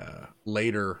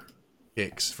later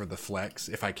picks for the flex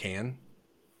if I can,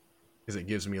 because it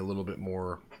gives me a little bit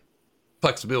more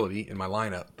flexibility in my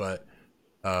lineup. But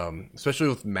especially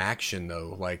with Maction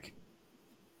though, like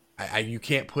you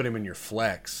can't put him in your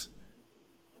flex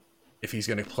if he's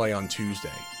going to play on Tuesday.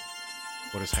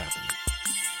 What is happening?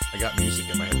 I got music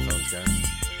in my headphones, guys,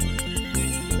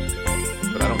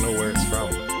 but I don't know where it's from.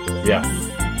 Yeah,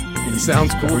 it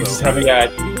sounds cool. I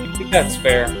think that's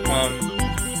fair.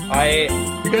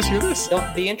 You guys hear this?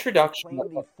 The introduction.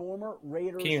 Can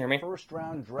you hear me?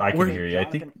 I can hear you. I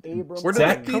think where did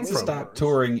that come from? Stop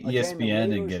touring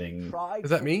ESPN and getting. Is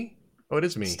that me? Oh, it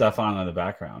is me. Stuff on in the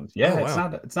background. Yeah, oh,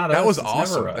 wow. It's not. That us. was It's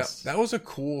awesome. never us. That was a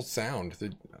cool sound.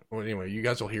 Well, anyway, you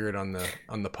guys will hear it on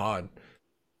the pod.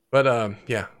 But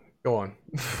yeah, go on.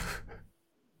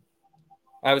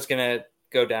 I was gonna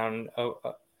go down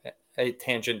a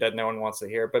tangent that no one wants to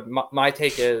hear, but my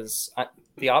take is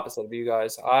the opposite of you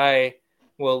guys. I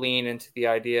will lean into the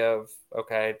idea of,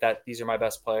 okay, that these are my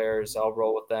best players. I'll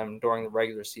roll with them during the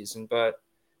regular season, but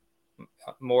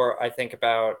more I think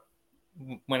about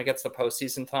when it gets to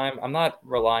postseason time. I'm not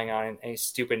relying on any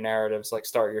stupid narratives like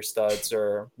start your studs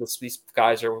or these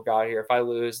guys are got here. If I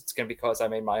lose, it's going to be because I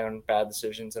made my own bad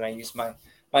decisions and I use my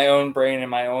own brain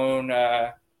and my own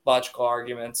logical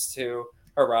arguments to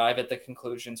arrive at the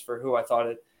conclusions for who I thought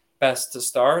it best to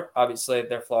start. Obviously,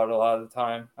 they're flawed a lot of the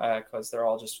time because they're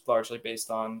all just largely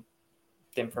based on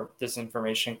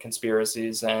disinformation,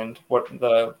 conspiracies, and what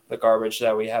the garbage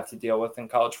that we have to deal with in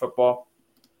college football.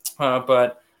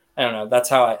 But I don't know. That's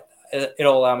how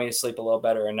it'll allow me to sleep a little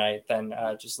better at night than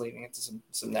just leading into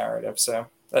some narrative. So,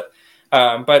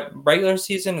 but regular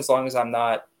season, as long as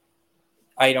I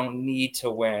don't need to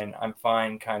win, I'm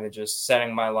fine kind of just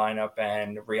setting my lineup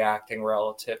and reacting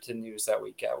relative to news that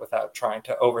we get without trying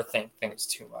to overthink things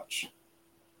too much.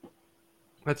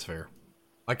 That's fair.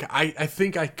 Like I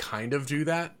think I kind of do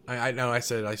that. I know I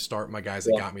said I start my guys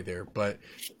that got me there, but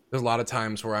there's a lot of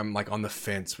times where I'm like on the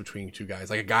fence between two guys,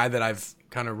 like a guy that I've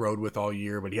kind of rode with all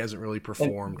year, but he hasn't really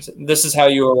performed. And this is how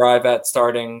you arrive at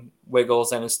starting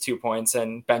Wiggles and his 2 points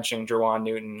and benching Juwan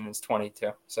Newton and his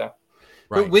 22. So, right.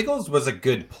 But Wiggles was a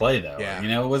good play though. Yeah. You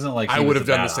know, it wasn't like I would have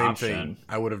done the same option. thing.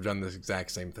 I would have done the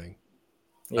exact same thing.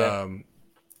 Yeah.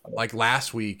 Like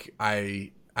last week,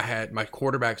 I had my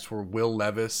quarterbacks were Will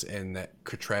Levis and that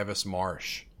Travis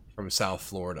Marsh from South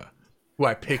Florida, who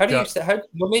I picked up.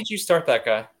 What made you start that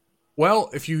guy?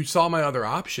 Well, if you saw my other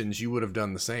options, you would have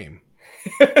done the same.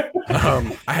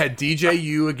 I had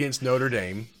DJU against Notre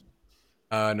Dame.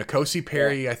 N'Kosi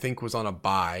Perry, I think, was on a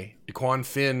bye. DeQuan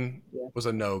Finn was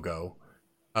a no-go.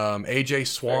 AJ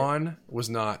Swan was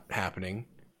not happening.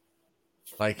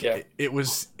 Like it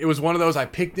was one of those. I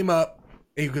picked him up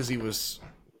because he was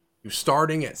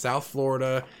starting at South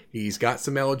Florida. He's got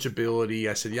some eligibility.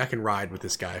 I said, yeah, I can ride with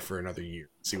this guy for another year,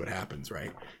 see what happens,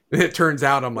 right? And it turns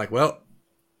out I'm like, well,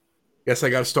 guess I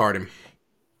got to start him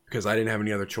because I didn't have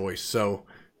any other choice. So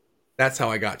that's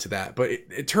how I got to that. But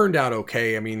it turned out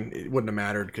okay. I mean, it wouldn't have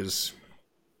mattered because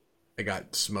I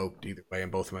got smoked either way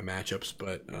in both of my matchups.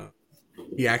 But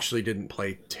he actually didn't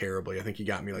play terribly. I think he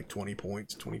got me like 20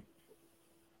 points.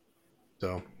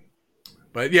 So,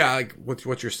 but yeah, like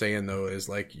what you're saying though is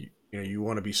like you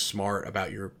want to be smart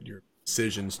about your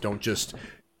decisions. Don't just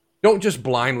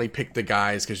blindly pick the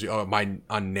guys because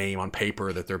on name on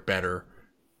paper that they're better.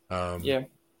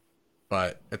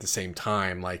 But at the same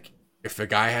time, like if a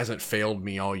guy hasn't failed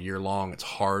me all year long, it's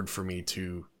hard for me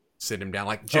to sit him down.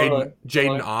 Like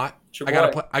Jaden Ott,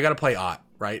 I gotta play Ott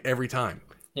right every time.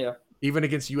 Yeah. Even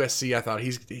against USC, I thought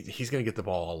he's gonna get the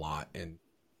ball a lot, and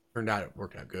turned out it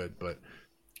worked out good. But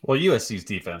USC's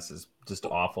defense is just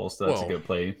awful, so that's a good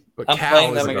play. But I'm Cal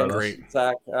playing is them against great.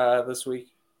 Zach this week.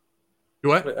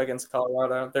 What? Against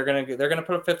Colorado? They're gonna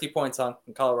put up 50 points on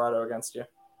Colorado against you.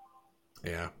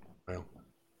 Yeah. Well.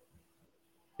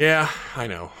 Yeah, I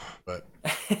know, but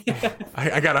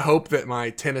I gotta hope that my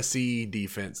Tennessee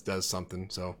defense does something.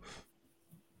 So.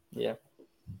 Yeah.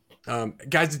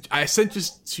 Guys, I sent this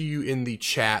to you in the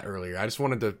chat earlier. I just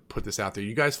wanted to put this out there.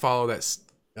 You guys follow that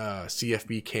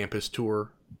CFB campus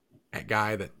tour, that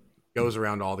guy that goes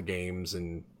around all the games,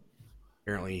 and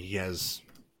apparently he has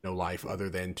no life other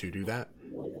than to do that.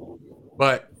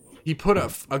 But he put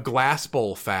a glass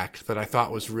bowl fact that I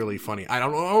thought was really funny. I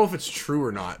don't know if it's true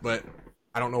or not, but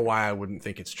I don't know why I wouldn't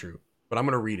think it's true. But I'm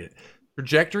going to read it.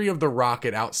 Trajectory of the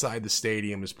rocket outside the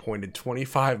stadium is pointed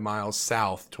 25 miles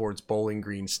south towards Bowling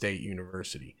Green State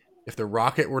University. If the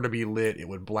rocket were to be lit, it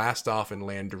would blast off and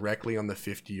land directly on the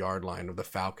 50-yard line of the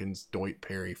Falcons' Doit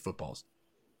Perry football stadium.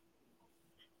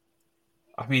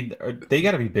 I mean, they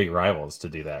got to be big rivals to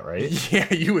do that, right?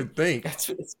 Yeah, you would think.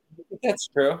 That's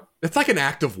true. It's like an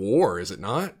act of war, is it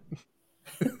not?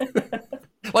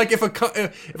 Like if a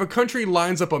country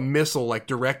lines up a missile like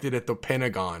directed at the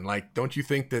Pentagon, like don't you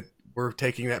think that we're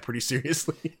taking that pretty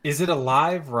seriously? Is it a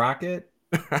live rocket?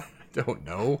 I don't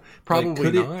know. Probably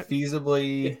could not. It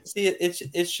feasibly. See,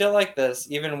 it's shit like this.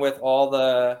 Even with all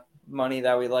the money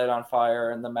that we light on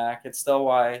fire in the MAC, it's still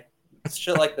why it's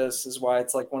shit like this is why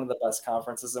it's like one of the best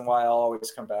conferences and why I'll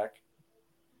always come back.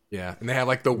 Yeah, and they have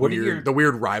like the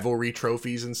weird rivalry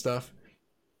trophies and stuff.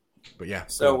 But yeah,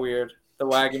 so weird. The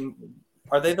wagon.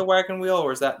 Are they the wagon wheel,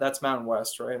 or is that's Mountain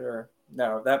West, right? Or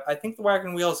no? That I think the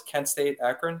wagon wheel is Kent State,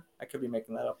 Akron. I could be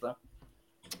making that up though.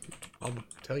 I'll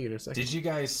tell you in a second. Did you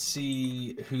guys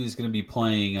see who's going to be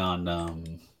playing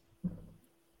on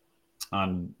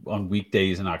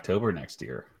weekdays in October next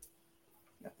year?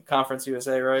 Conference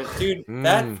USA, right, dude?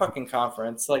 That fucking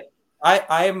conference. Like,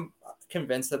 I'm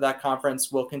convinced that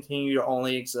conference will continue to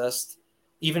only exist,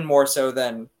 even more so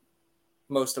than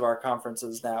most of our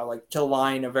conferences now, like to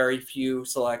line a very few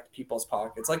select people's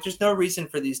pockets. Like there's no reason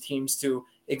for these teams to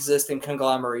exist in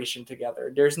conglomeration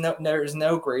together. There's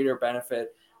no greater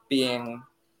benefit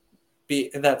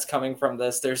that's coming from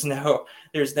this. There's no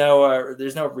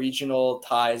regional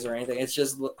ties or anything.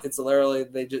 It's literally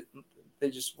they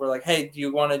just were like, hey, do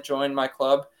you want to join my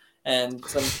club? And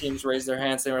some teams raised their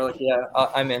hands and were like, yeah,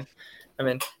 I'm in.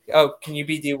 Oh, can you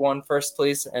be D1 first,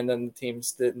 please? And then the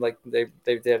teams did they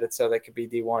did it so they could be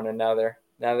D1, and now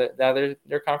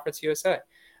they're Conference USA.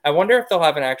 I wonder if they'll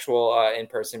have an actual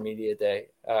in-person media day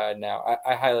now.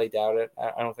 I highly doubt it.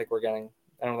 I don't think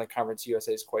Conference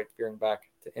USA is quite veering back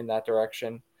in that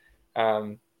direction.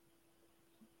 But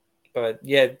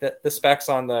yeah, the specs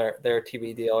on their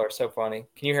TV deal are so funny.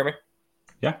 Can you hear me?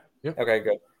 Yeah. Okay,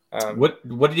 good. What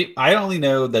did you? I only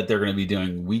know that they're going to be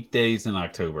doing weekdays in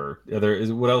October.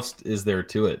 What else is there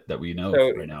to it that we know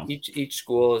right now? Each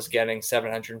school is getting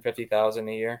 $750,000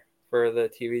 a year for the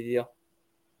TV deal.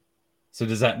 So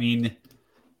does that mean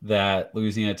that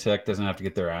Louisiana Tech doesn't have to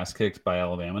get their ass kicked by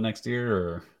Alabama next year?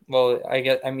 Or well, I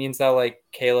guess it means that like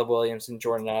Caleb Williams and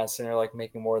Jordan Addison are like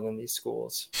making more than these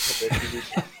schools with their TV.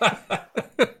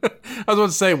 I was about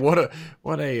to say what a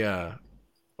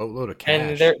boatload of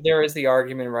cash. And there is the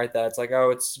argument, right, that it's like,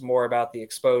 oh, it's more about the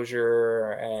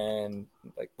exposure and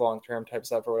like long-term type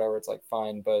stuff or whatever. It's like,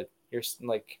 fine, but you're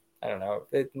like, I don't know.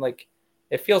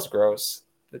 It feels gross.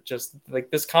 It just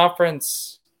like this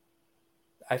conference,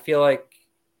 I feel like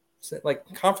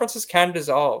conferences can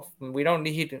dissolve. We don't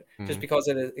need just because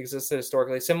it existed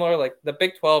historically. Similar, like the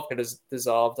Big 12 could have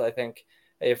dissolved, I think,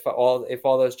 if all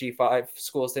those G5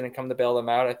 schools didn't come to bail them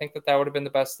out. I think that would have been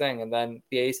the best thing. And then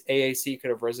the AAC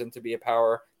could have risen to be a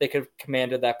power. They could have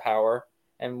commanded that power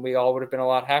and we all would have been a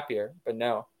lot happier. But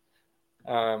no,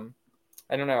 I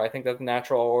don't know. I think that the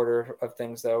natural order of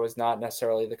things, though, is not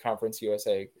necessarily the Conference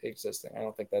USA existing. I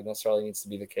don't think that necessarily needs to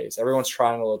be the case. Everyone's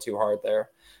trying a little too hard there,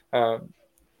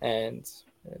 and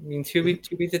I mean, to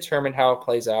be determined how it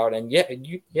plays out. And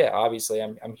obviously,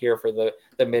 I'm here for the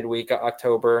midweek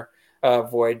October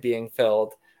void being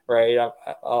filled. Right,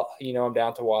 I'm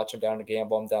down to watch. I'm down to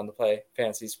gamble. I'm down to play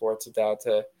fantasy sports. I'm down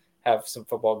to have some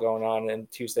football going on and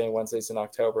Tuesday and Wednesdays in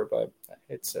October. But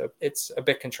it's a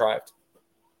bit contrived.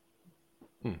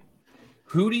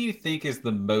 Who do you think is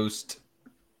the most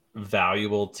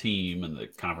valuable team in the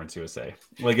Conference USA?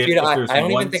 Like, if there's I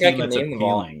don't one even think team I can that's name them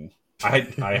all. appealing,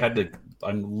 I had to.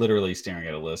 I'm literally staring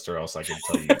at a list, or else I could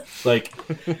tell you. Like,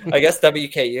 I guess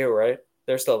WKU, right?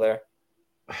 They're still there.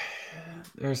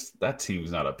 That team's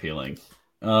not appealing.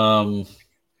 I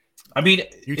mean,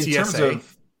 UTSA. in terms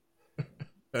of,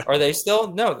 Are they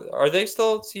still? No, are they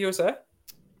still CUSA?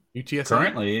 UTSA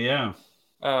currently, yeah.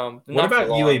 What about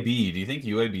UAB? Do you think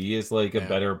UAB is like a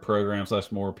better program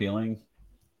 / more appealing?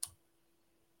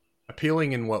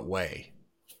 Appealing in what way?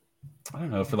 I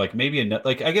don't know. For like maybe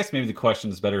I guess maybe the question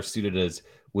is better suited as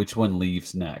which one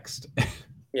leaves next.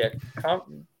 Yeah,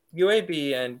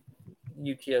 UAB and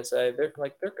UTSA,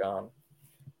 they're gone.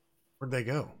 Where'd they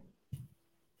go?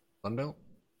 Sunbelt?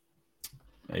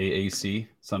 AAC,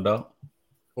 Sunbelt,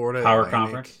 Florida Power Atlantic,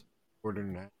 Conference,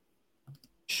 Florida,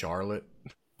 Charlotte.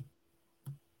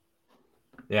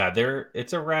 Yeah,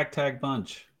 it's a ragtag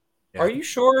bunch. Yeah. Are you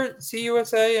sure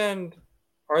CUSA and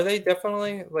are they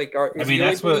definitely like? I mean,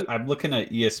 that's what I'm looking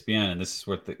at ESPN, and this is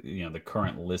what the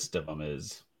current list of them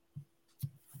is.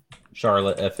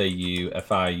 Charlotte, FAU,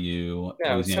 FIU,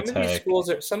 Louisiana Tech.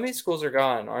 Some of these schools are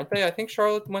gone, aren't they? I think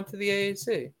Charlotte went to the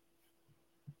AAC.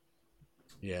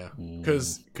 Yeah,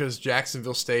 because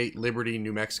Jacksonville State, Liberty,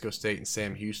 New Mexico State, and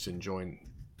Sam Houston join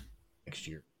next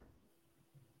year.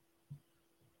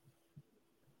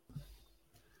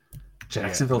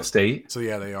 Jacksonville State. So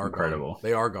yeah, they are incredible. Gone.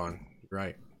 They are gone.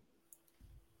 Right.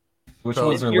 Which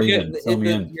ones are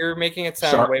leaving? You're making it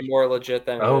sound way more legit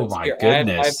than. Oh my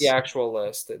goodness! I have the actual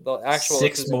list. The actual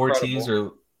 6 more teams are.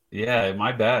 Yeah,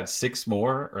 my bad. 6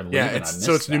 more are leaving. Yeah,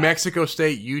 it's New Mexico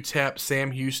State, UTEP,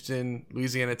 Sam Houston,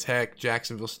 Louisiana Tech,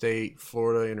 Jacksonville State,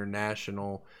 Florida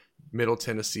International, Middle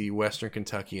Tennessee, Western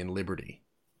Kentucky, and Liberty.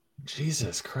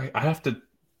 Jesus Christ! I have to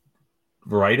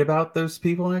write about those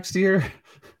people next year.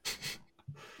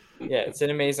 Yeah, it's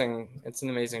an amazing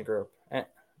group.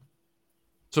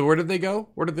 So where did they go?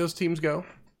 Where did those teams go?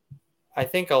 I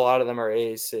think a lot of them are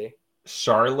AAC.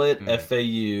 Charlotte,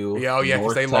 FAU. Yeah,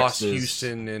 because they Texas. lost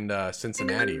Houston and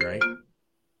Cincinnati, right?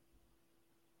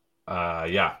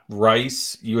 Yeah.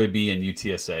 Rice, UAB, and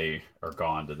UTSA are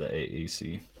gone to the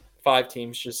AAC. 5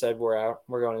 teams just said we're out.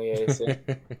 We're going to the AAC.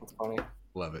 That's funny.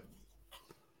 Love it.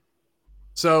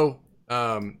 So,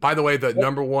 by the way, the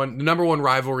number one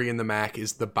rivalry in the MAC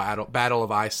is the Battle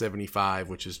of I-75,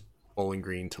 which is Bowling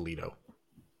Green, Toledo.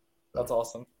 That's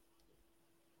awesome.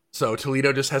 So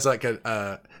Toledo just has like an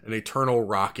eternal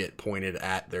rocket pointed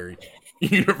at their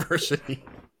university.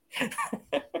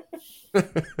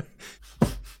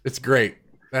 It's great.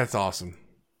 That's awesome.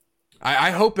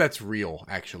 I hope that's real.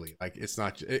 Actually, like it's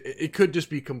not. It could just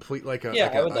be complete like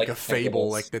a fable,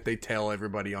 like that they tell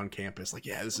everybody on campus. Like,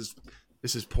 yeah, this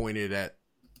is pointed at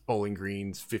Bowling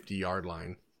Green's 50-yard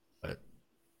line. But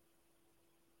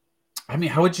I mean,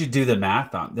 how would you do the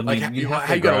math on? I mean, you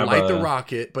gotta light the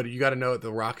rocket, but you got to know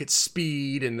the rocket's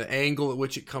speed and the angle at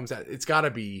which it comes out. It's got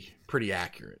to be pretty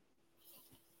accurate,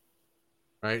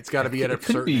 right? It's got to be at a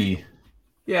certain. Angle.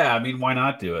 Yeah, I mean, why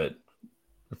not do it?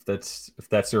 If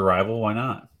that's your rival, why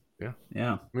not? Yeah.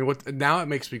 I mean, now it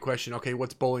makes me question. Okay,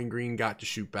 what's Bowling Green got to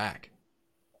shoot back?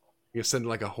 You send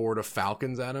like a horde of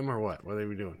Falcons at him, or what? What are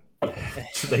they doing?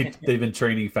 They've been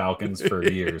training Falcons for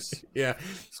years. Yeah,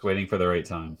 just waiting for the right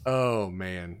time. Oh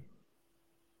man.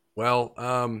 Well,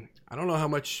 I don't know how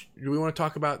much do we want to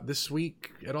talk about this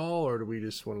week at all, or do we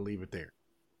just want to leave it there?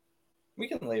 We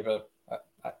can leave it.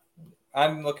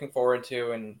 I'm looking forward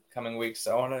to in coming weeks.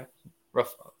 I want to.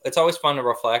 It's always fun to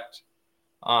reflect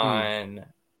on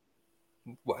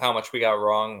how much we got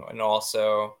wrong, and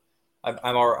also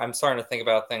I'm starting to think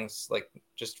about things like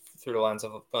just through the lens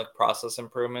of like process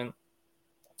improvement.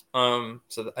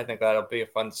 So I think that'll be a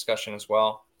fun discussion as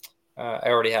well. I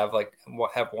already have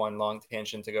one long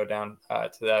tangent to go down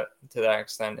to that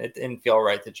extent. It didn't feel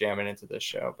right to jam it into this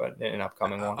show, but in an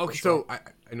upcoming one. Okay, so I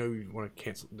know you want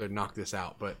to knock this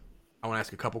out, but I want to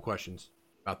ask a couple questions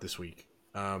about this week.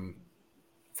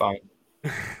 Fine.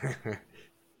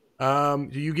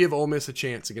 Do you give Ole Miss a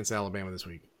chance against Alabama this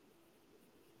week?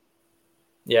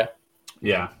 Yeah.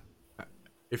 Yeah.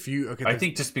 If you okay, I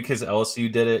think just because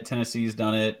LSU did it, Tennessee's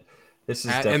done it. This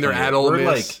is definitely and they're at Ole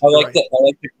Miss.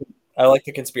 I like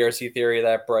the conspiracy theory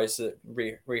that Bryce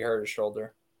re-hurt his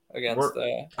shoulder against.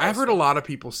 I've heard a lot of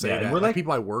people say that. We're like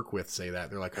people I work with say that.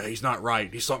 They're like, hey, he's not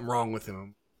right. There's something wrong with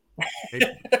him.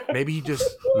 Maybe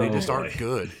they just aren't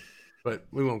good. But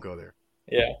we won't go there.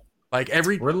 Yeah.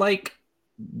 We're like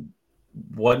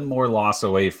one more loss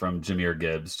away from Jahmyr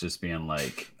Gibbs just being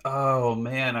like, oh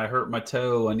man, I hurt my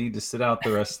toe. I need to sit out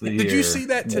the rest of the year. Did you see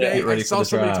that today? I saw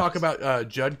somebody draft. talk about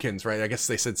Judkins, right? I guess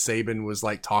they said Saban was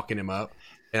like talking him up.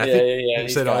 And I think he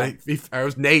said, it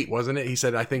was Nate, wasn't it? He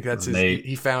said, I think that's Nate.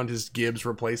 He found his Gibbs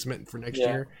replacement for next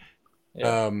year.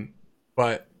 Yeah.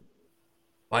 But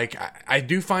like, I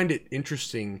do find it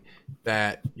interesting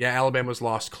that, Alabama's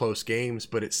lost close games,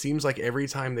 but it seems like every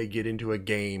time they get into a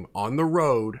game on the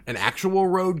road, an actual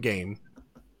road game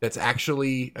that's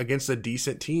actually against a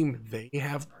decent team, they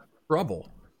have trouble.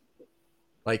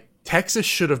 Like, Texas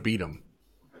should have beat them.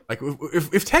 Like,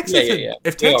 if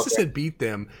Texas had beat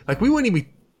them, like, we wouldn't even be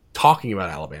talking about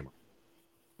Alabama.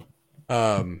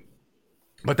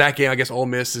 But that game, I guess Ole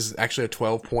Miss is actually a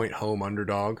 12-point home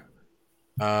underdog.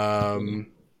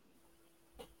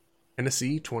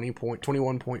 Tennessee,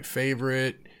 21-point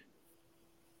favorite.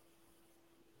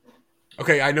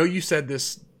 Okay, I know you said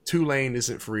this Tulane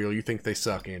isn't for real. You think they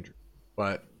suck, Andrew.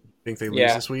 But you think they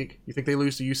lose this week? You think they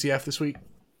lose to UCF this week?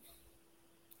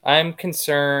 I'm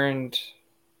concerned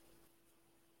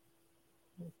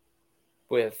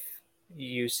with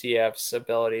UCF's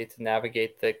ability to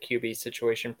navigate the QB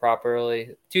situation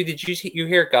properly. Dude, did you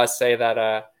hear Gus say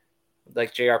that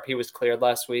like JRP was cleared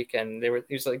last week, and he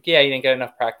was like, yeah, he didn't get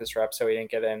enough practice reps, so he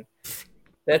didn't get in.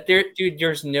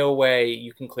 There's no way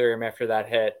you can clear him after that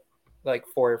hit, like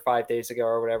 4 or 5 days ago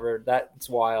or whatever. That's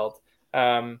wild.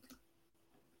 I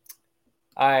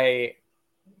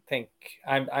think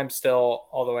I'm still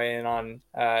all the way in on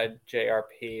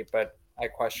JRP, but I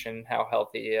question how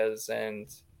healthy he is, and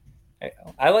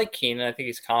I like Keenan. I think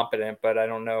he's competent, but I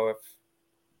don't know if.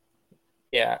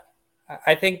 Yeah,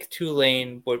 I think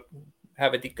Tulane would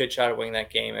have a good shot at winning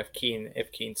that game if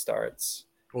Keene starts.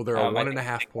 Well, they're a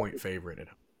 1.5-point favorite at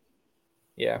home.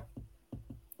 Yeah.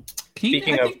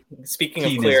 Speaking of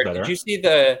clear,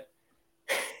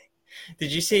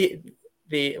 did you see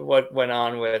what went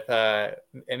on with and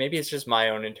maybe it's just my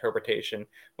own interpretation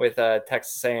with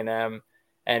Texas A&M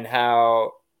and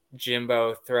how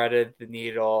Jimbo threaded the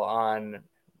needle on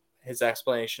his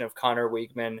explanation of Connor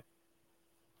Weigman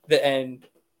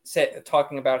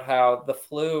talking about how the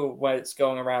flu was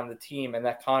going around the team and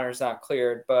that Connor's not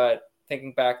cleared, but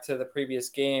thinking back to the previous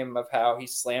game of how he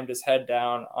slammed his head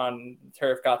down on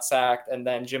turf, got sacked, and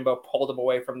then Jimbo pulled him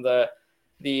away from the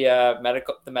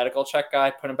medical check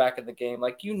guy, put him back in the game.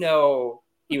 Like, he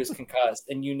was concussed,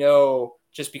 and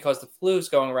just because the flu is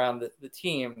going around the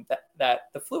team, that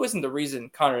the flu isn't the reason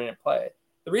Connor didn't play.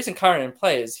 The reason Connor didn't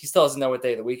play is he still doesn't know what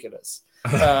day of the week it is.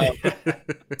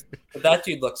 But that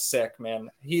dude looks sick, man.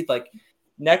 He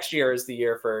next year is the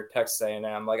year for Texas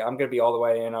A&M. Like, I'm gonna be all the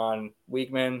way in on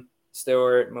Weigman,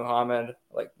 Stewart, Muhammad.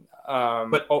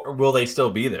 But will they still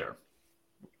be there?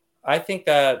 I think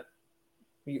that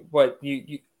the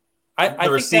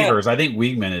receivers. I think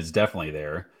Weigman is definitely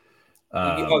there.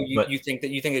 You think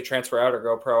they transfer out or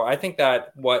go pro? I think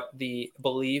that what the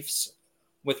beliefs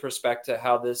with respect to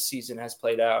how this season has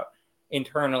played out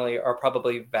internally are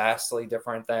probably vastly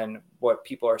different than what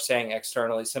people are saying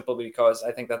externally, simply because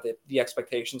I think that the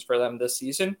expectations for them this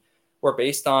season were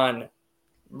based on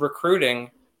recruiting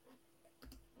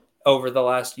over the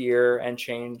last year and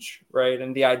change, right?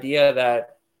 And the idea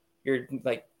that you're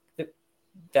like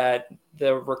that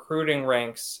the recruiting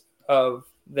ranks of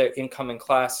the incoming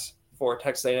class for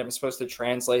Texas A&M is supposed to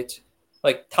translate,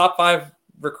 like, top 5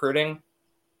 recruiting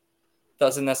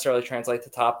doesn't necessarily translate to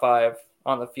top 5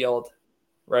 on the field,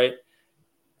 right?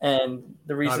 And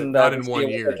the reason not in 1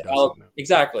 year,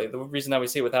 exactly, the reason that we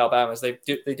see with Alabama is they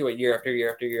do it year after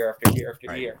year after year after year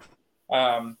after year.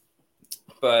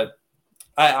 But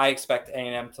I expect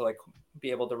A&M to be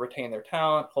able to retain their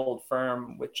talent, hold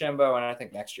firm with Jimbo, and I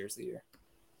think next year's the year.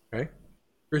 Okay,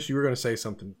 Chris, you were going to say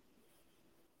something.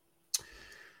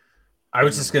 I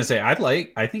was just going to say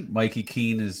I think Mikey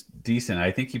Keene is decent.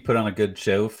 I think he put on a good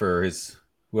show for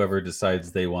whoever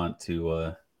decides they want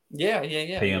to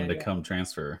pay him to come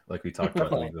transfer, like we talked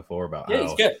about the week before about how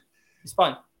he's good. He's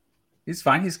fine. He's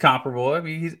fine. He's comparable. I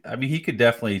mean, he could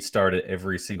definitely start at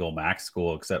every single MAC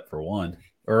school except for 1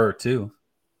 or 2.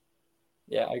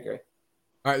 Yeah, I agree.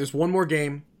 All right, there's one more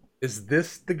game. Is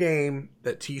this the game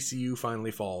that TCU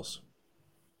finally falls?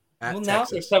 Now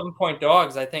they're 7-point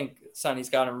dogs. I think Sonny's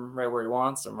got him right where he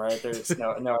wants him, right? There's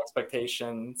no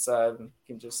expectations. You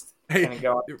can just kind of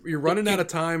go. You're running out of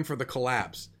time for the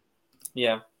collapse.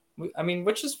 Yeah. I mean,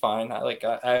 which is fine.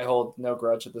 I hold no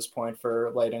grudge at this point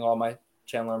for lighting all my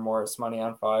Chandler Morris money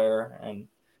on fire and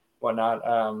whatnot.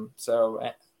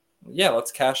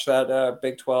 Let's cash that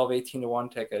Big 12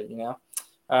 18-1 ticket,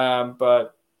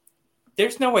 but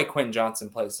there's no way Quentin Johnson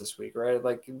plays this week, right?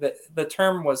 Like the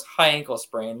term was high ankle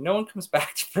sprain. No one comes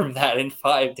back from that in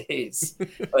 5 days.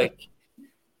 Like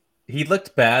he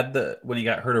looked bad when he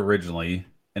got hurt originally,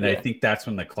 and I think that's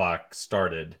when the clock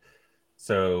started.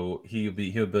 So he'll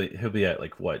be at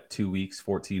like what, 2 weeks,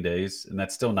 14 days, and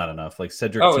that's still not enough. Like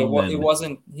Cedric Tillman,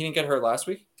 he didn't get hurt last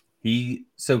week. He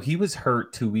was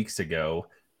hurt 2 weeks ago,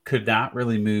 could not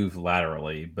really move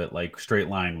laterally, but like straight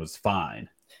line was fine.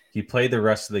 He played the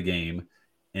rest of the game,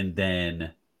 and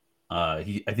then I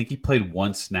think he played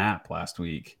one snap last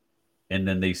week, and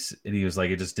then he was like,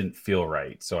 it just didn't feel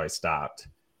right, so I stopped.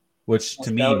 Which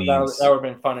to me means that would have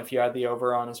been fun if you had the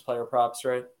over on his player props,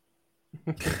 right?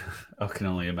 I can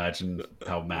only imagine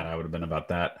how mad I would have been about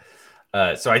that.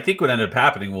 So I think what ended up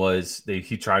happening was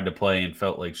he tried to play and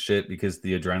felt like shit because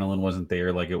the adrenaline wasn't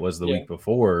there like it was the week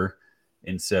before.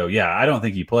 And so, I don't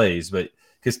think he plays, but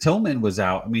because Tillman was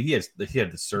out, I mean, he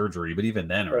had the surgery, but even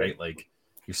then, right? Like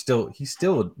he still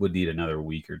would need another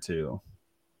week or two.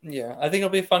 Yeah, I think it'll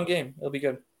be a fun game. It'll be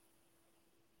good.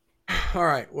 All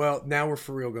right. Well, now we're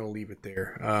for real going to leave it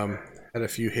there. Had a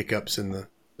few hiccups in the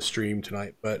stream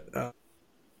tonight, but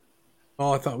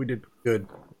I thought we did good.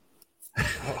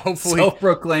 Hopefully,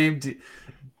 self-proclaimed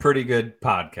pretty good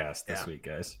podcast this week,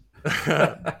 guys.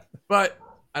 But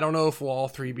I don't know if we'll all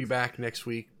three be back next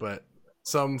week, but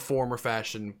some form or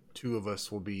fashion, two of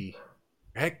us will be.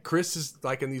 Heck, Chris is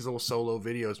like in these little solo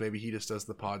videos. Maybe he just does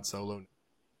the pod solo.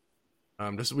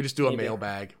 We just do a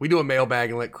mailbag. We do a mailbag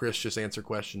and let Chris just answer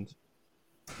questions.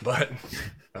 But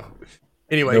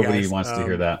anyway, nobody guys, wants to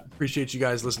hear that. Appreciate you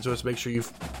guys listening to us. Make sure you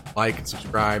like and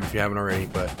subscribe if you haven't already.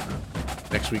 But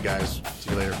next week, guys.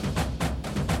 See you later.